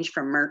being changed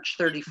from March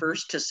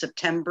 31st to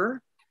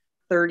September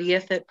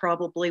 30th, it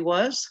probably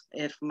was,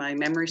 if my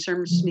memory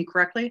serves me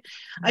correctly.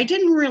 I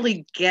didn't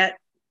really get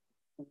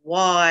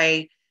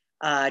why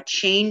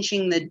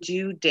changing the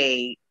due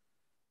date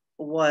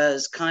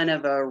was kind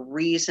of a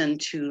reason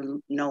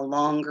to no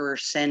longer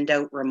send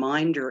out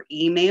reminder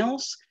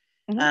emails,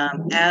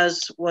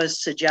 as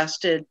was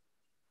suggested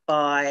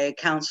by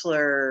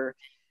Councillor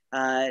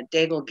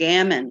Daigle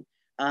Gammon.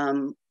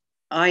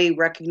 I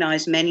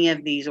recognize many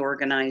of these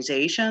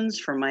organizations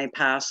from my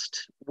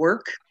past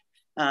work,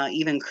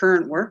 even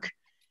current work,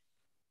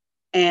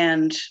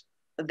 and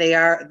they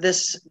are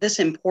this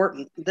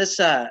important. This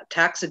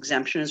tax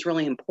exemption is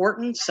really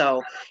important.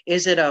 So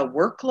is it a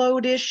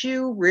workload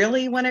issue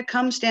really when it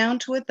comes down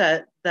to it,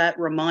 that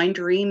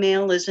reminder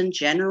email isn't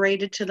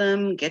generated to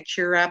them, get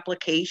your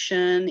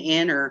application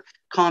in or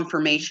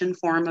confirmation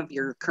form of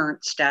your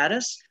current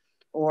status?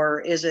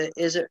 Or is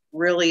it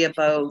really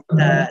about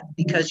that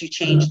because you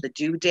changed the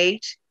due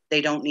date, they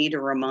don't need a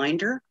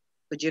reminder?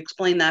 Would you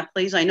explain that,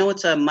 please? I know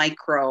it's a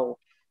micro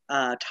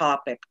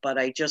topic, but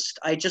I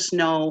just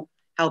know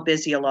how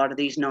busy a lot of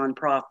these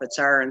nonprofits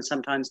are, and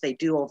sometimes they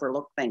do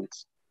overlook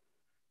things.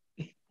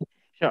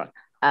 Sure.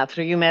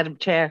 Through you, Madam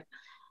Chair.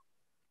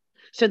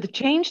 So the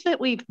change that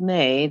we've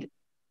made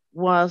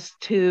was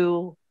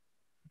to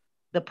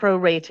the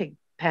prorating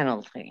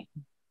penalty.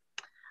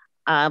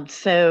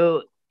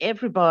 So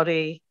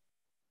everybody,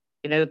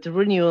 the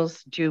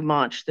renewal's due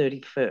March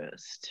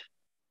 31st.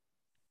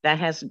 That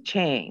hasn't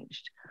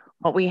changed.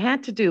 What we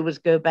had to do was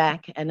go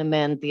back and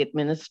amend the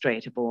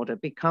administrative order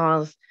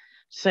because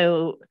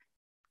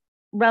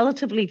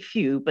relatively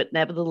few, but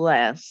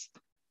nevertheless,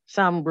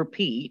 some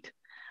repeat.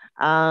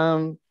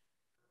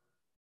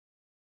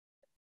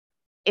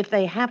 If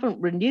they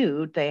haven't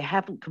renewed, they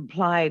haven't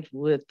complied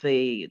with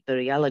the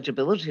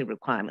eligibility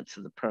requirements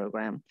of the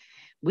program,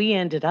 we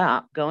ended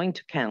up going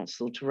to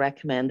council to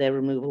recommend their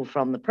removal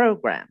from the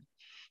program.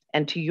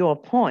 And to your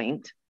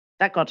point,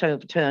 that got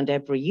overturned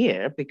every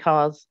year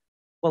because,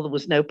 well, there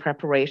was no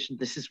preparation.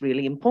 This is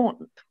really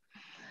important.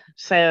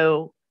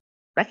 So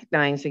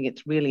recognizing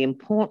it's really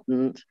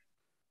important,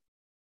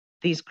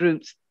 these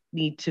groups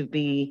need to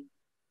be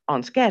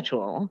on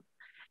schedule,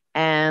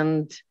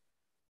 and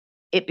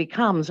it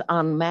becomes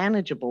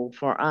unmanageable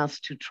for us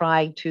to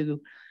try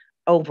to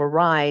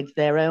override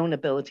their own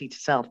ability to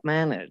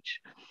self-manage.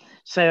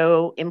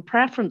 So in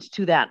preference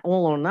to that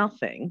all or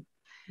nothing,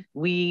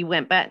 we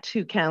went back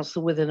to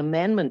council with an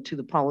amendment to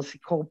the policy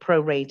called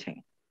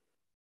prorating.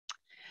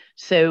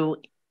 So,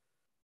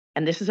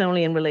 and this is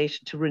only in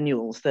relation to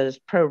renewals. There's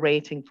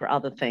prorating for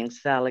other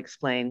things that I'll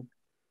explain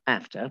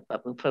after,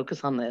 but we'll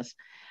focus on this.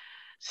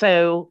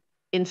 So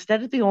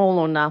instead of the all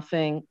or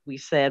nothing, we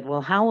said,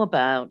 well, how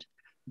about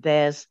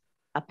there's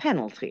a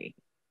penalty?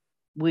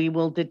 We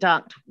will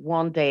deduct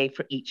 1 day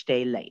for each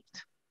day late.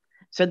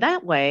 So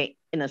that way,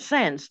 in a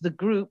sense, the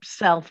groups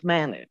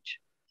self-manage.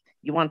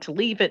 You want to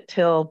leave it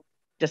till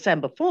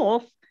December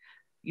 4th,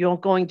 you're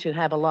going to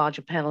have a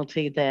larger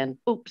penalty than,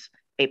 oops,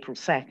 April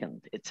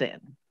 2nd, it's in.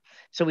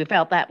 So we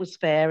felt that was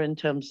fair in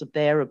terms of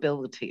their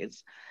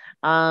abilities.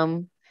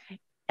 And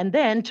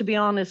then, to be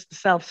honest, the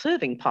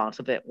self-serving part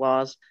of it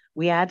was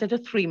we added a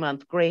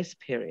 3-month grace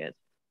period,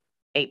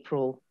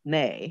 April,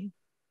 May,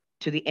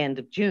 to the end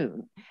of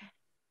June.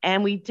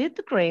 And we did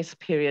the grace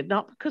period,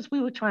 not because we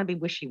were trying to be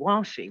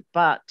wishy-washy,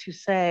 but to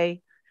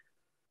say,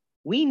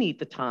 we need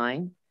the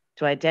time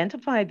to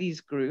identify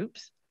these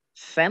groups,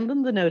 send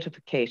them the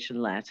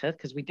notification letter,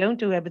 because we don't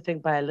do everything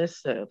by a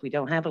listserv. We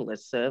don't have a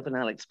listserv, and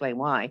I'll explain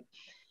why.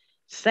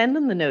 Send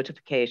them the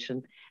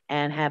notification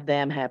and have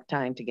them have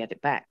time to get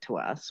it back to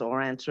us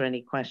or answer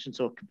any questions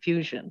or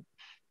confusion.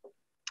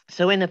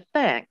 So in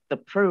effect, the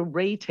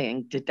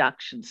prorating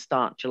deductions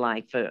start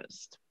July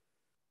 1st.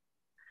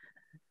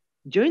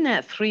 During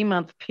that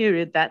 3-month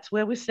period, that's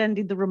where we're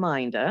sending the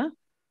reminder.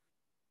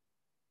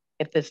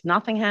 If there's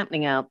nothing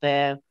happening out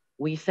there,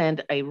 we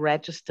send a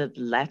registered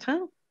letter.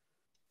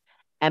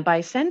 And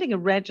by sending a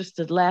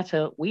registered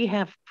letter, we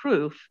have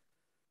proof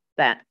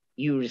that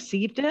you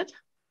received it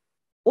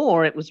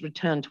or it was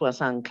returned to us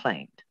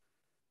unclaimed.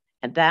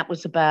 And that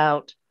was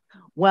about,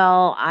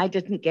 well, I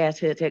didn't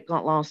get it. It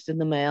got lost in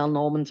the mail.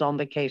 Norman's on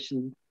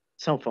vacation,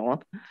 so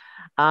forth.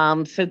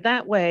 So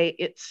that way,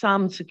 it's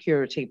some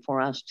security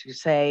for us to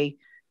say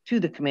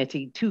to the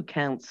committee, to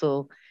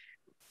council,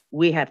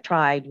 we have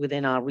tried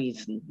within our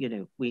reason. You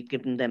know, we've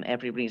given them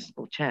every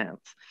reasonable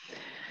chance.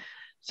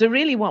 So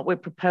really what we're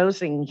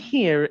proposing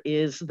here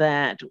is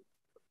that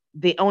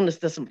the onus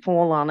doesn't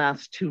fall on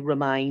us to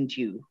remind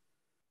you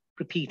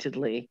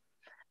repeatedly,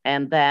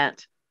 and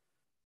that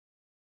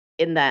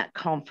in that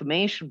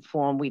confirmation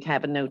form, we'd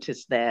have a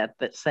notice there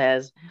that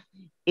says,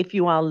 if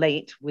you are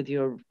late with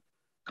your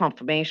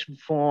confirmation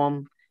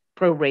form,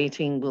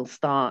 prorating will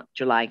start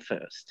July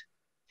 1st.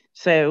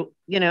 So,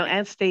 you know,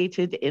 as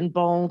stated in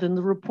bold in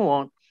the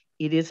report,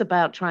 it is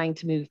about trying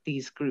to move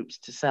these groups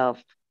to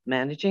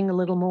self-managing a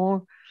little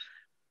more,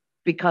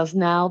 because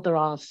now there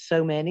are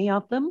so many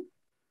of them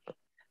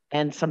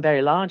and some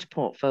very large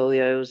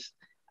portfolios.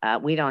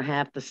 We don't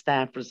have the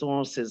staff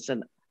resources.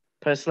 And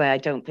personally, I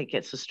don't think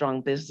it's a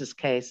strong business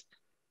case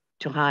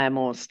to hire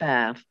more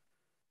staff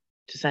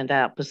to send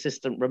out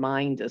persistent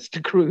reminders to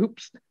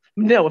groups.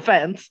 No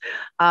offense.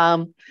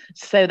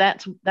 So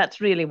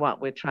that's really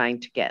what we're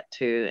trying to get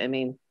to. I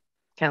mean,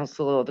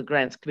 council or the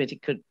grants committee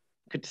could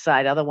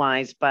decide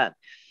otherwise, but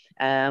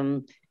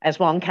as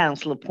one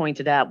councillor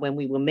pointed out when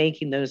we were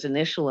making those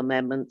initial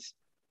amendments,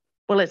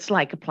 well, it's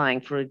like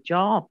applying for a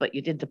job, but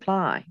you didn't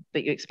apply,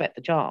 but you expect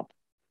the job.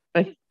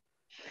 Right?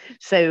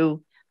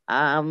 So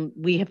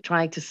we have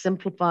tried to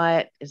simplify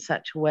it in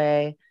such a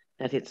way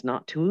that it's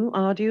not too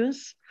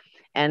arduous.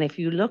 And if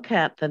you look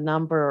at the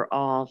number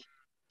of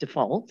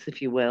defaults,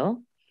 if you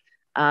will,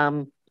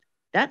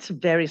 that's a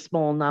very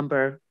small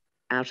number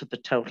out of the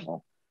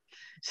total.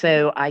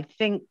 So I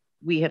think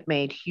we have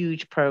made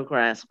huge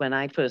progress. When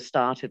I first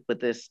started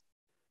with this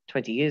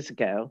 20 years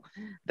ago,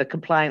 the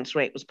compliance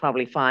rate was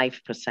probably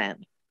 5%.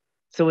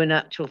 So in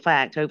actual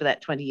fact, over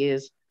that 20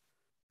 years,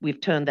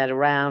 we've turned that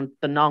around.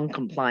 The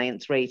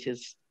non-compliance rate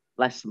is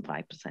less than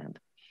 5%.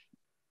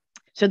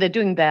 So they're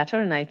doing better.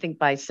 And I think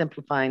by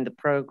simplifying the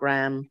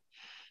program,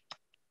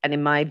 and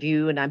in my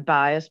view, and I'm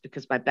biased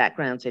because my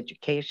background's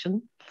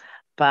education,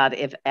 but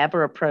if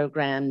ever a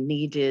program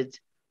needed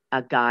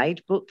a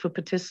guidebook for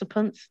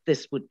participants,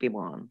 this would be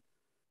one.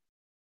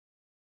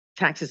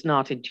 Tax is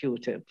not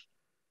intuitive.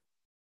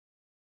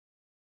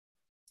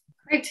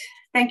 Great,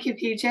 thank you,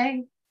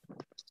 PJ.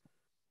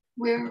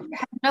 We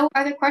have no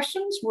other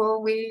questions.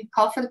 Will we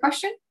call for the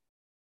question?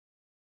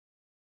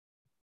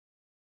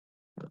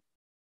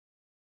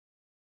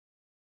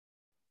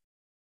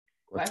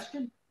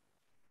 Question.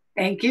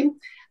 Thank you.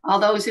 All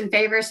those in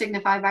favor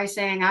signify by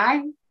saying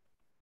aye.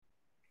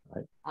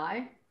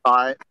 Aye.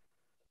 Aye.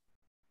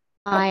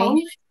 Aye.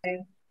 Opposed?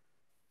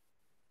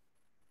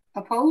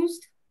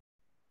 Opposed?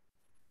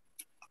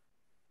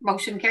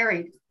 Motion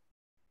carried.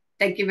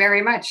 Thank you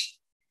very much.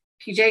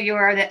 PJ, you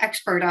are the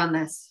expert on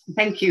this.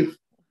 Thank you.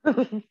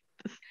 And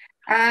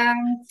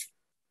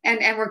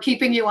we're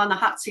keeping you on the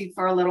hot seat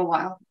for a little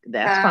while.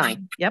 That's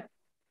fine. Yep.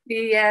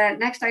 The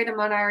next item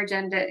on our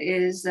agenda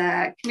is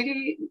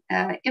committee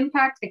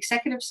impact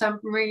executive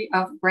summary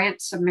of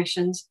grant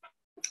submissions.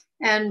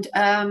 And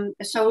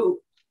so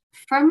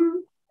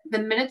from the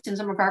minutes in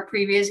some of our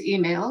previous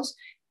emails,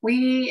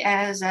 we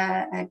as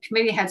a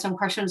committee had some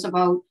questions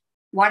about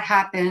what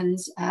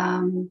happens.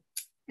 And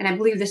I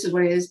believe this is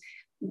what it is.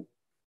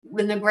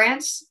 When the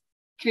grants,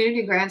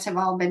 community grants have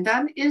all been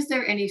done, is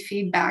there any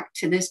feedback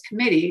to this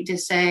committee to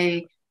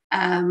say,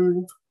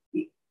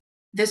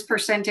 this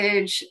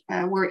percentage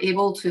were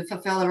able to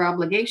fulfill their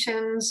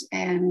obligations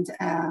and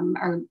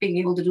are being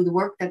able to do the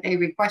work that they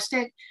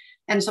requested?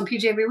 And so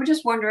PJ, we were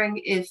just wondering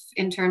if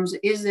in terms,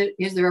 is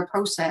there a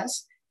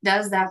process?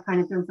 Does that kind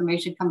of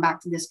information come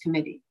back to this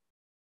committee?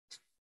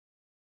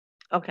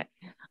 Okay.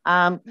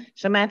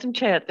 So Madam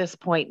Chair, at this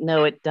point,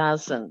 no, it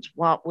doesn't.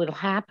 What will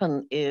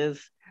happen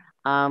is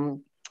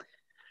in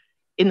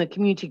the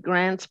community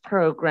grants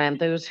program,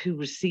 those who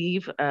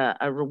receive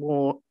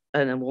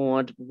an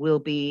award will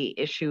be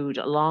issued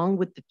along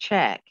with the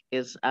check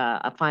is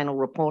a final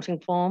reporting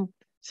form,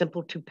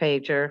 simple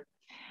 2-pager.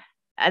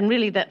 And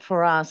really that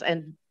for us,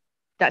 and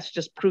that's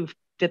just proof,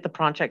 did the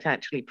project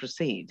actually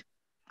proceed?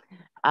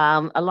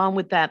 Along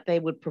with that, they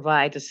would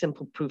provide a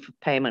simple proof of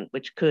payment,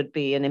 which could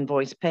be an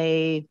invoice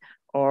paid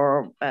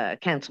or a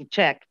canceled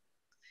check.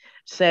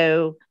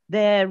 So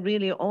there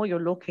really all you're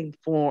looking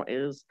for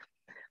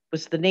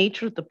was the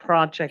nature of the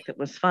project that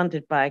was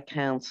funded by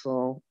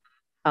council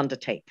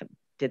undertaken.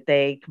 Did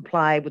they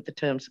comply with the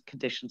terms and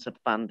conditions of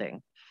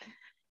funding?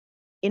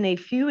 In a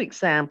few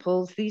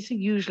examples, these are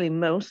usually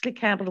mostly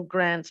capital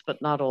grants,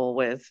 but not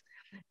always.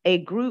 A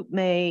group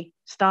may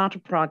start a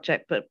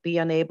project, but be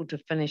unable to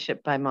finish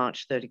it by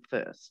March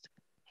 31st.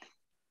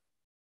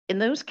 In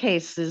those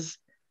cases,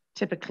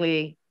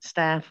 typically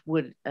staff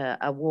would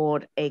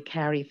award a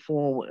carry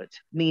forward,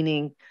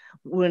 meaning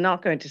we're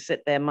not going to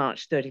sit there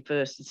March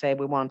 31st and say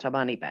we want our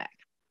money back.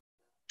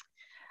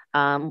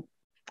 And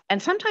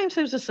sometimes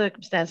those are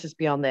circumstances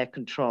beyond their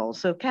control.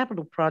 So a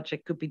capital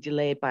project could be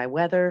delayed by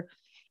weather.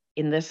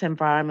 In this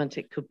environment,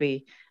 it could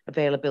be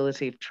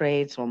availability of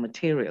trades or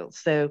materials.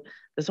 So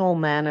there's all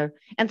manner.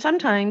 And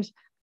sometimes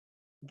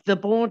the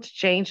board's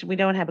changed and we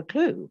don't have a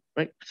clue,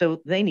 right?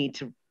 So they need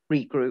to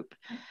regroup.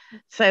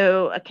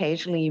 So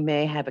occasionally you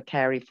may have a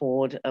carry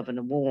forward of an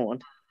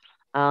award.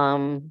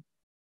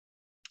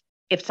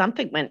 If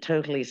something went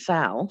totally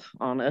south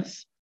on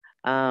us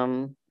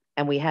and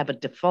we have a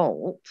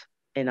default,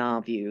 in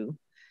our view,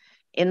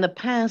 in the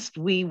past,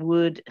 we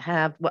would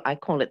have what I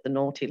call it the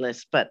naughty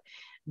list, but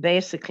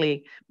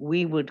basically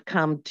we would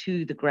come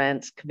to the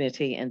grants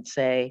committee and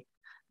say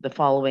the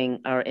following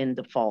are in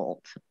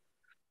default.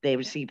 They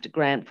received a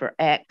grant for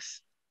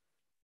X.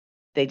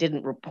 They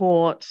didn't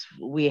report.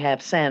 We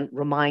have sent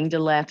reminder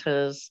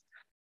letters.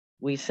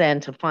 We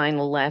sent a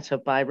final letter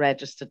by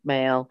registered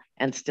mail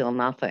and still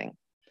nothing.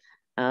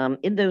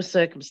 In those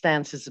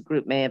circumstances, the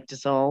group may have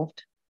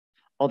dissolved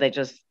or they're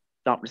just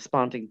not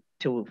responding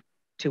to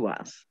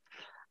us.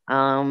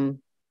 Now,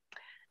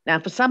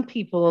 for some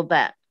people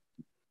that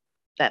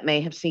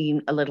may have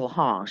seemed a little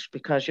harsh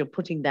because you're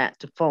putting that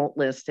default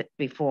list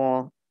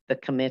before the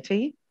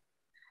committee.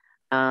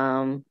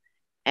 And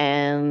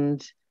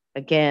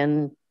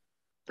again,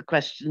 the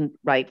question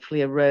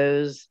rightfully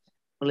arose,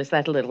 well, is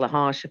that a little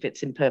harsh if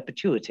it's in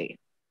perpetuity?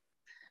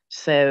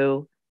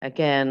 So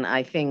again,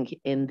 I think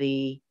in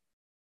the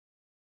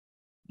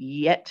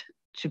yet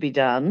to be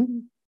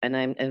done, and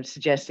I'm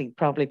suggesting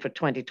probably for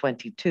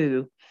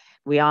 2022,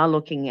 we are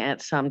looking at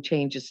some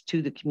changes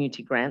to the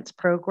community grants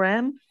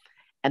program,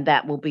 and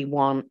that will be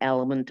one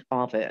element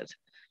of it.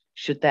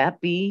 Should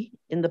that be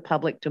in the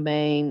public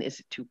domain?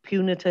 Is it too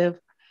punitive?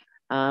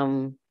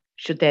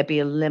 Should there be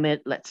a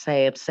limit, let's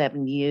say, of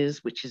 7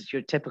 years, which is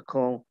your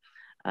typical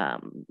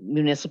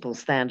municipal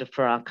standard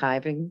for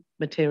archiving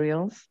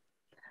materials?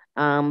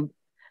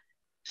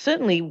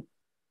 Certainly,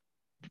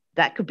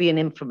 that could be an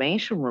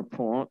information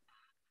report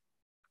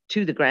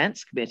to the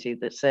grants committee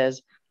that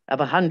says of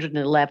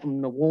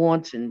 111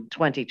 awards in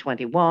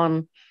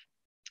 2021,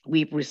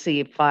 we've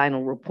received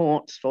final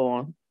reports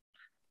for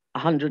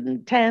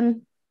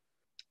 110,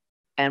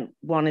 and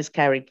one is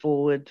carried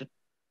forward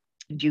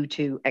due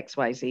to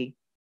XYZ.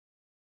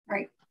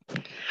 Right.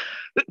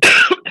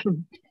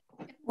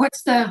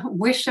 What's the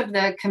wish of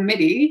the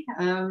committee?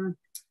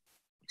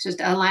 Just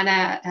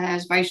Alana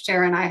as vice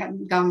chair and I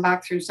have gone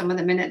back through some of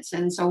the minutes,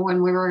 and so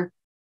when we were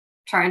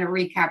trying to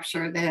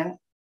recapture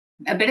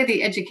a bit of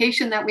the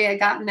education that we had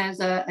gotten as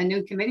a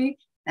new committee,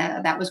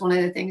 that was one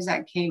of the things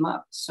that came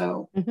up.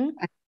 So an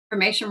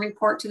information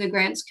report to the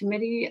grants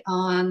committee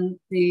on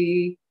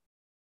the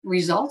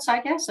results,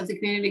 I guess, of the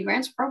community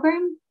grants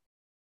program.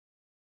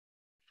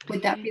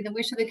 Would that be the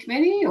wish of the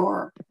committee,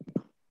 or?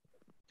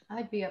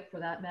 I'd be up for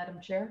that, Madam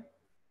Chair.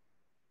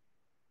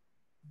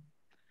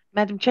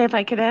 Madam Chair, if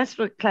I could ask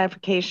for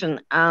clarification,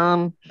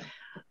 because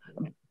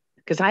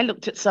I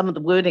looked at some of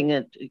the wording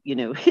and, you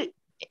know,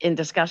 in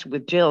discussion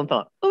with Jill and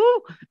thought,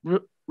 oh,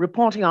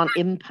 reporting on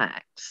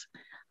impacts.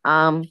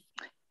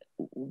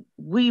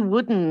 We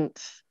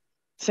wouldn't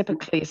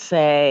typically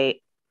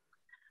say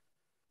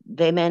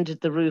they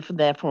mended the roof and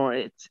therefore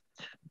it's,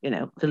 you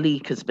know, the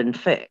leak has been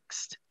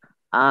fixed.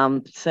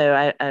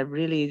 So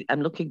I'm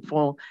looking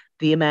for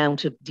the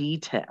amount of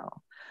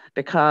detail,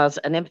 because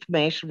an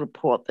information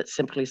report that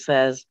simply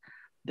says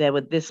there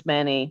were this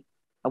many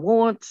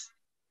awards,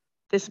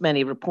 this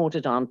many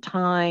reported on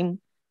time,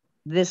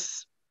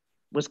 this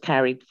was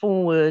carried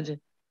forward,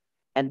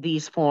 and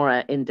these 4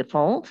 are in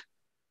default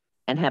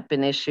and have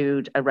been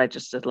issued a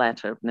registered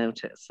letter of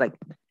notice. Like,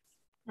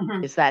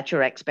 is that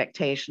your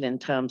expectation in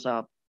terms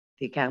of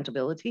the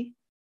accountability?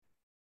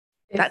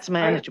 That's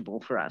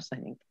manageable for us, I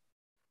think.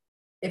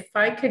 If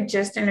I could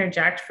just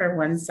interject for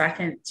 1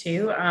 second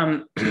too,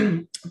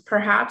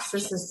 perhaps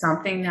this is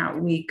something that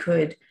we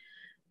could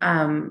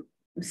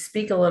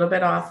speak a little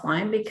bit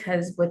offline,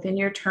 because within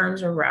your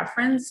terms of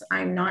reference,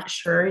 I'm not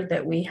sure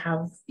that we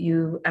have,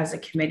 you as a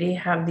committee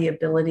have the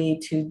ability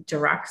to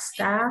direct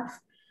staff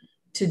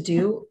to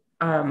do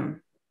a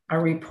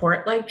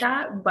report like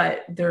that,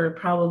 but there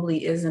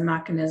probably is a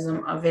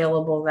mechanism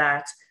available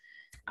that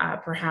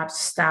perhaps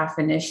staff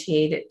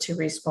initiate it to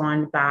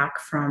respond back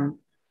from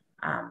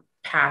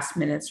past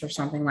minutes or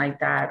something like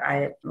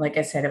that. Like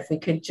I said, if we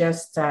could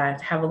just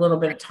have a little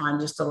bit of time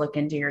just to look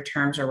into your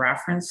terms of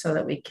reference so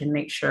that we can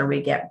make sure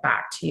we get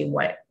back to you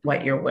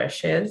what your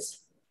wish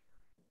is.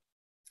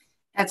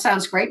 That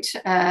sounds great,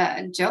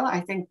 Jill.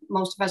 I think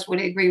most of us would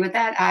agree with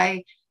that.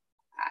 I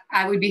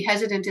would be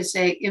hesitant to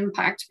say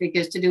impact,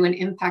 because to do an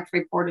impact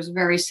report is a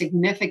very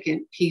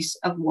significant piece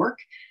of work.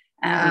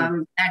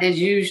 That is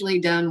usually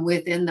done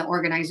within the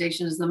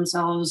organizations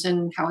themselves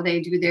and how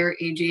they do their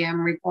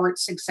AGM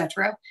reports,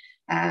 etc.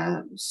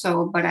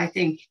 But I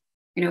think,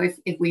 you know,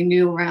 if we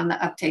knew around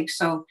the uptake,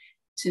 so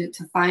to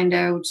find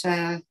out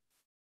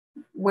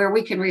where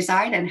we can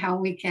reside and how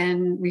we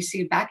can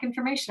receive back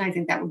information, I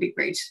think that would be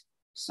great.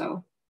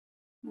 So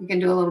we can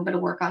do a little bit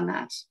of work on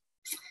that.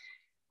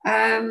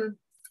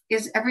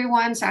 Is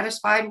everyone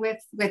satisfied with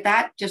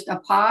that? Just a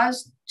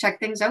pause, check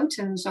things out,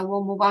 and so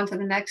we'll move on to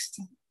the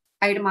next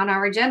item on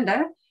our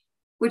agenda,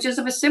 which is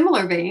of a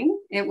similar vein.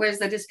 It was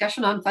the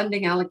discussion on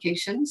funding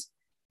allocations.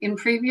 In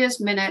previous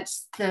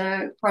minutes,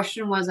 the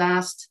question was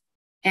asked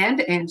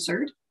and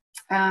answered,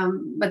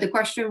 but the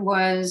question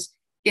was,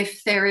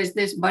 if there is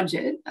this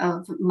budget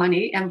of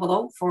money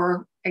envelope,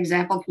 for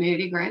example,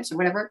 community grants or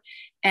whatever,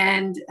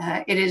 and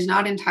it is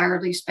not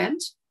entirely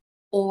spent,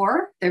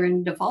 or they're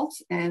in default,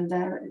 and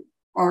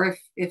or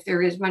if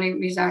there is money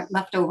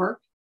left over,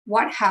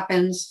 what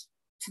happens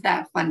to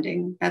that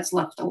funding that's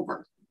left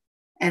over?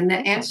 And the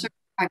answer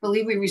I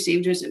believe we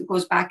received is it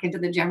goes back into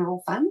the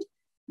general fund.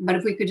 But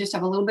if we could just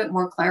have a little bit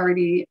more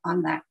clarity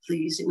on that,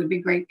 please, it would be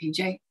great,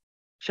 PJ.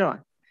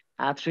 Sure.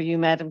 Through you,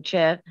 Madam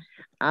Chair.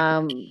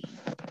 So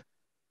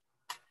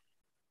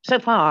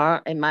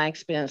far, in my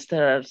experience,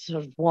 there are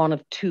sort of 1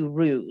 of 2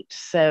 routes.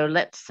 So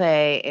let's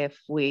say if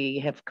we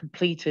have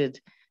completed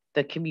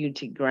the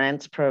community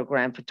grants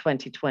program for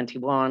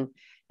 2021,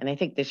 and I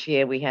think this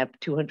year we have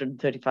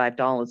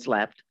 $235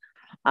 left.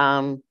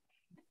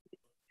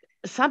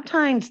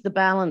 Sometimes the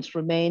balance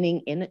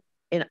remaining in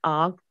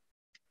our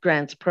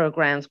grants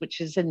programs,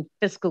 which is in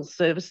fiscal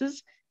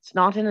services, it's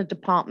not in a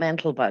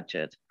departmental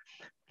budget.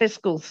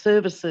 Fiscal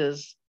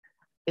services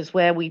is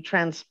where we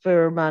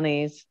transfer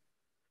monies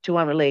to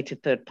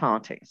unrelated third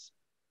parties.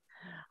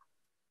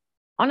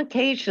 On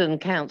occasion,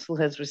 Council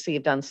has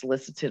received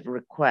unsolicited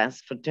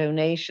requests for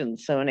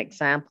donations. So an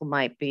example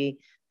might be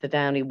the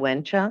Downey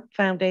Wencher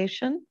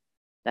Foundation.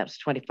 That was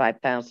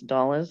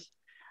 $25,000.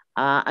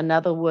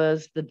 Another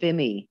was the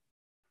Vimy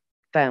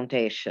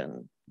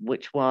Foundation,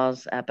 which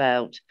was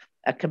about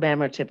a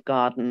commemorative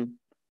garden,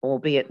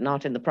 albeit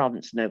not in the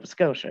province of Nova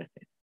Scotia.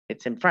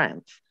 It's in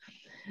France.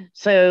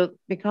 So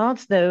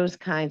because those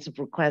kinds of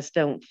requests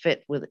don't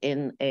fit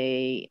within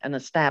an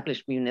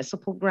established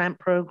municipal grant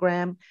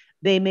program,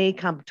 they may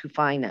come to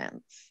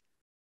finance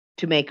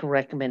to make a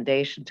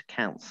recommendation to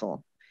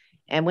council.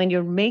 And when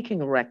you're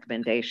making a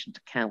recommendation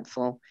to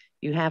council,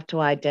 you have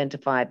to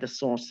identify the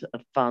source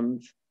of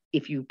funds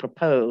if you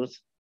propose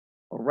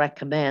or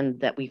recommend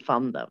that we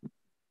fund them.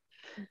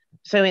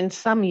 So in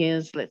some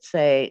years, let's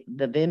say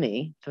the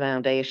Vimy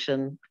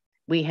Foundation,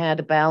 we had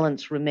a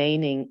balance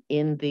remaining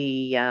in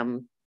the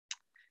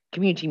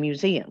community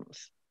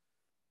museums.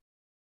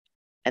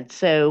 And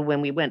so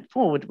when we went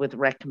forward with the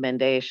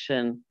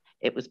recommendation,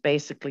 it was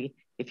basically,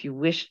 if you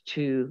wish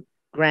to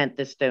grant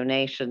this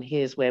donation,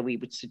 here's where we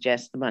would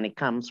suggest the money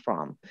comes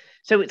from.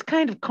 So it's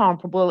kind of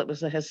comparable. It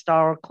was a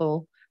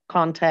historical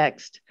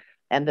context,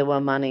 and there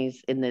were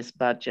monies in this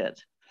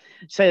budget.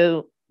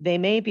 So they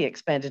may be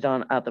expended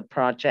on other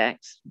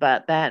projects,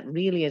 but that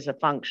really is a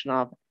function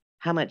of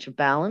how much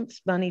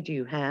balance money do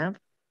you have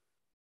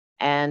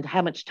and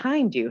how much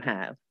time do you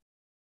have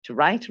to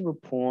write a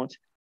report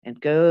and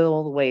go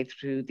all the way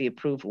through the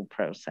approval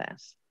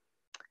process.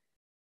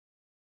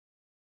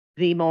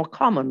 the more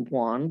common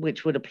one,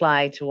 which would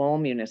apply to all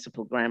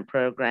municipal grant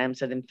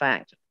programs, and in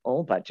fact,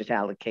 all budget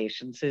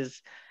allocations,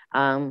 is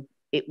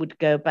it would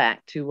go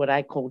back to what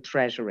I call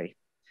treasury,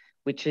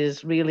 which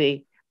is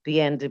really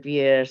the end of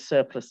year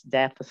surplus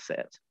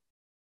deficit.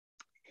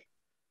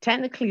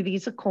 Technically,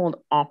 these are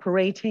called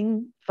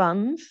operating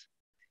funds,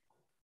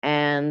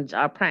 and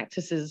our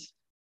practice is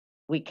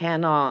we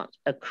cannot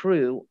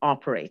accrue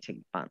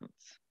operating funds.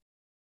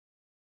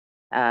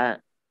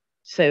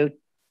 So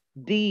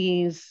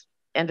these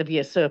end of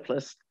year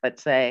surplus,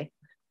 let's say,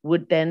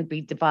 would then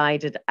be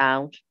divided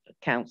out,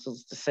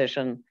 council's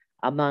decision,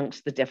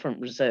 amongst the different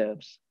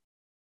reserves.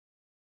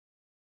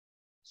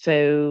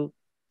 So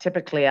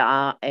typically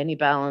any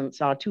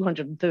balance, our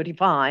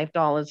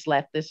 $235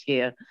 left this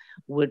year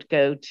would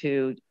go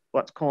to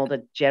what's called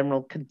a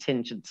general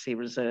contingency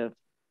reserve.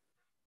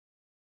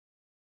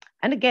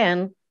 And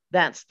again,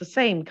 that's the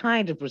same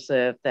kind of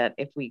reserve that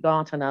if we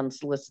got an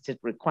unsolicited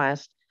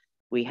request,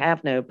 we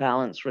have no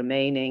balance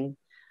remaining,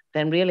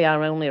 then really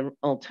our only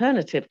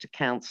alternative to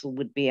council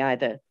would be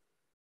either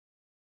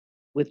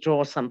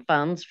withdraw some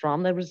funds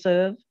from the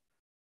reserve,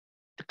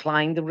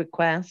 decline the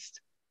request,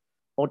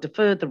 or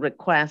defer the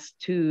request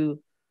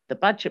to the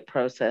budget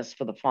process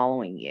for the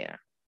following year.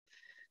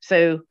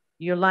 So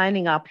you're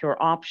lining up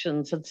your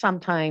options, and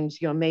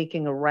sometimes you're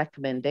making a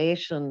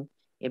recommendation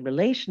in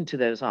relation to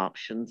those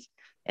options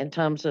in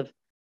terms of,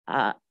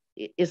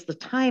 is the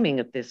timing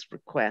of this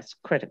request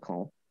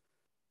critical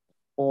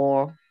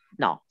or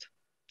not?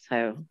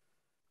 So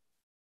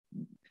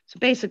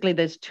basically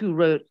there's two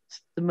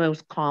routes. The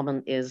most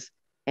common is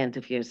end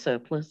of year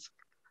surplus.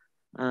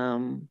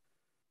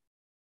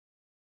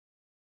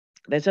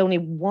 There's only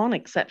one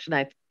exception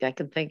I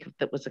can think of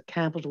that was a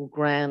capital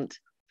grant.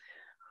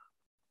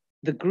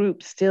 The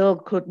group still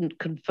couldn't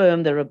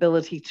confirm their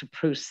ability to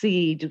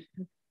proceed,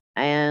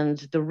 and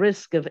the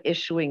risk of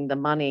issuing the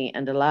money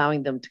and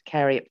allowing them to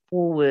carry it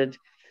forward,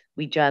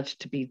 we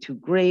judged to be too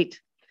great.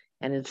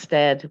 And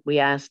instead, we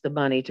asked the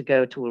money to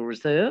go to a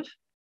reserve.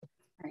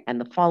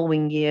 And the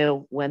following year,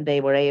 when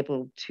they were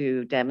able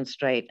to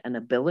demonstrate an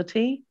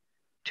ability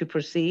to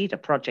proceed, a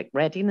project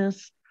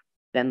readiness,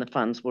 then the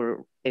funds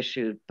were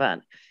issued.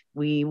 But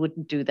we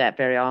wouldn't do that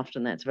very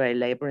often. That's very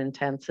labor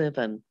intensive,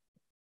 and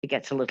it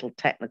gets a little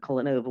technical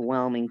and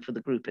overwhelming for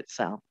the group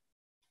itself.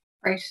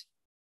 Great.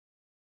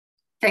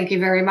 Thank you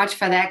very much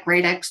for that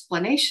great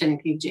explanation,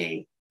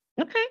 PJ.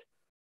 Okay.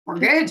 We're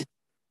good.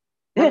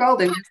 We're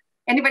golden.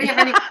 Anybody have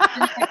any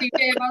questions for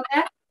PJ about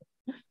that?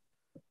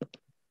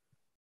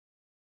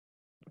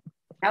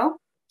 No?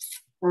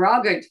 We're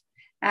all good.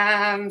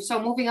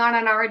 So moving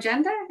on our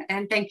agenda,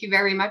 and thank you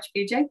very much,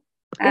 PJ.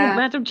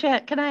 Madam Chair,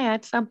 can I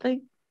add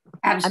something?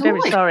 Absolutely. I'm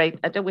very sorry,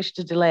 I don't wish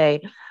to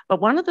delay,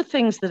 but one of the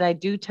things that I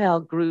do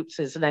tell groups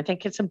is, and I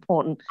think it's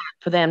important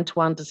for them to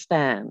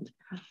understand,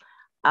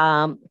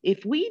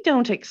 if we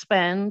don't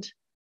expend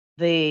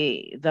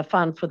the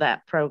fund for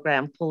that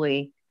program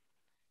fully,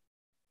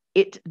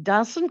 it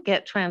doesn't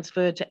get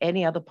transferred to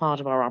any other part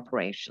of our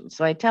operation.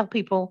 So I tell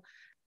people,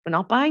 we're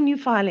not buying new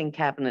filing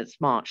cabinets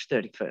March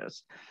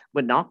 31st.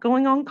 We're not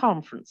going on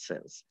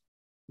conferences.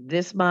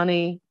 This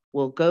money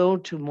will go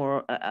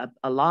to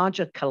a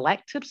larger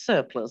collective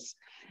surplus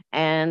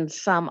and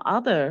some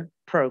other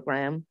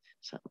program,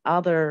 some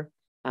other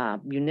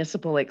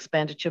municipal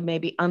expenditure may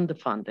be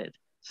underfunded.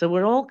 So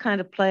we're all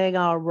kind of playing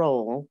our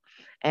role,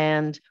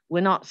 and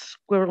we're not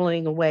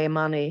squirreling away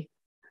money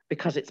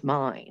because it's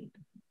mine,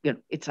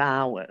 it's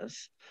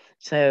ours.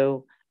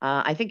 So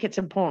I think it's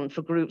important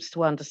for groups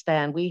to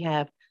understand we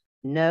have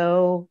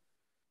no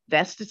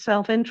vested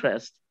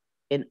self-interest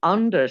in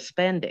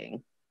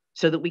underspending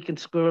so that we can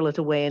squirrel it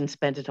away and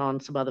spend it on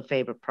some other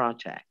favorite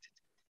project.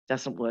 It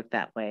doesn't work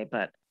that way,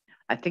 but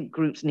I think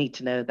groups need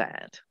to know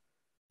that.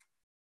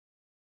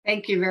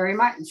 Thank you very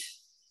much.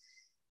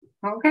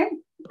 Okay.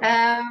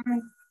 Added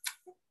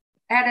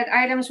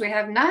items, we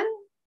have none.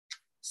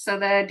 So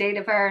the date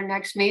of our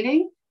next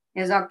meeting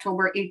is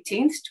October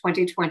 18th,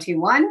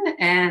 2021.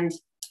 And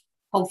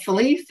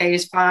hopefully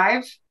phase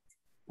 5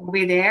 will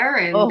be there,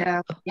 and we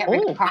can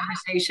a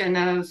conversation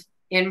of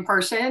in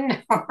person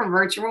or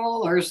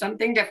virtual or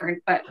something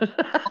different, but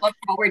I look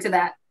forward to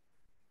that.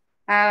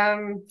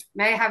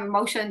 May I have a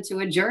motion to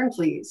adjourn,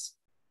 please?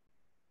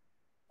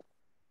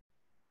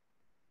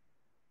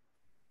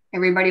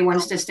 Everybody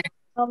wants to stay.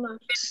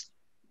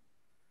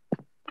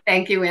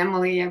 Thank you,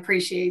 Emily. I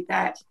appreciate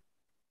that.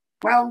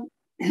 Well,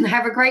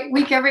 have a great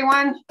week,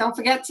 everyone. Don't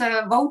forget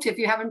to vote if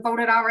you haven't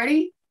voted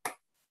already.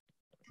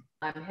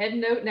 I'm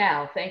heading out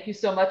now. Thank you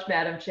so much,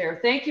 Madam Chair.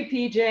 Thank you,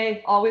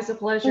 PJ. Always a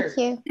pleasure.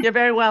 Thank you. You're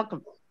very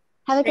welcome.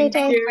 Have a great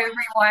day. Thank you,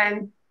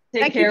 everyone.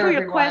 Thank you for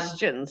your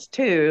questions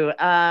too.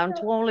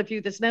 To all of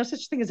you, there's no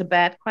such thing as a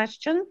bad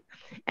question.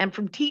 And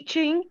from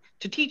teaching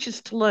to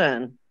teachers to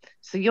learn.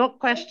 So your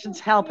questions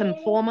help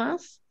inform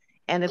us.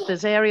 And if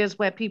there's areas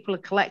where people are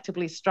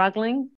collectively struggling,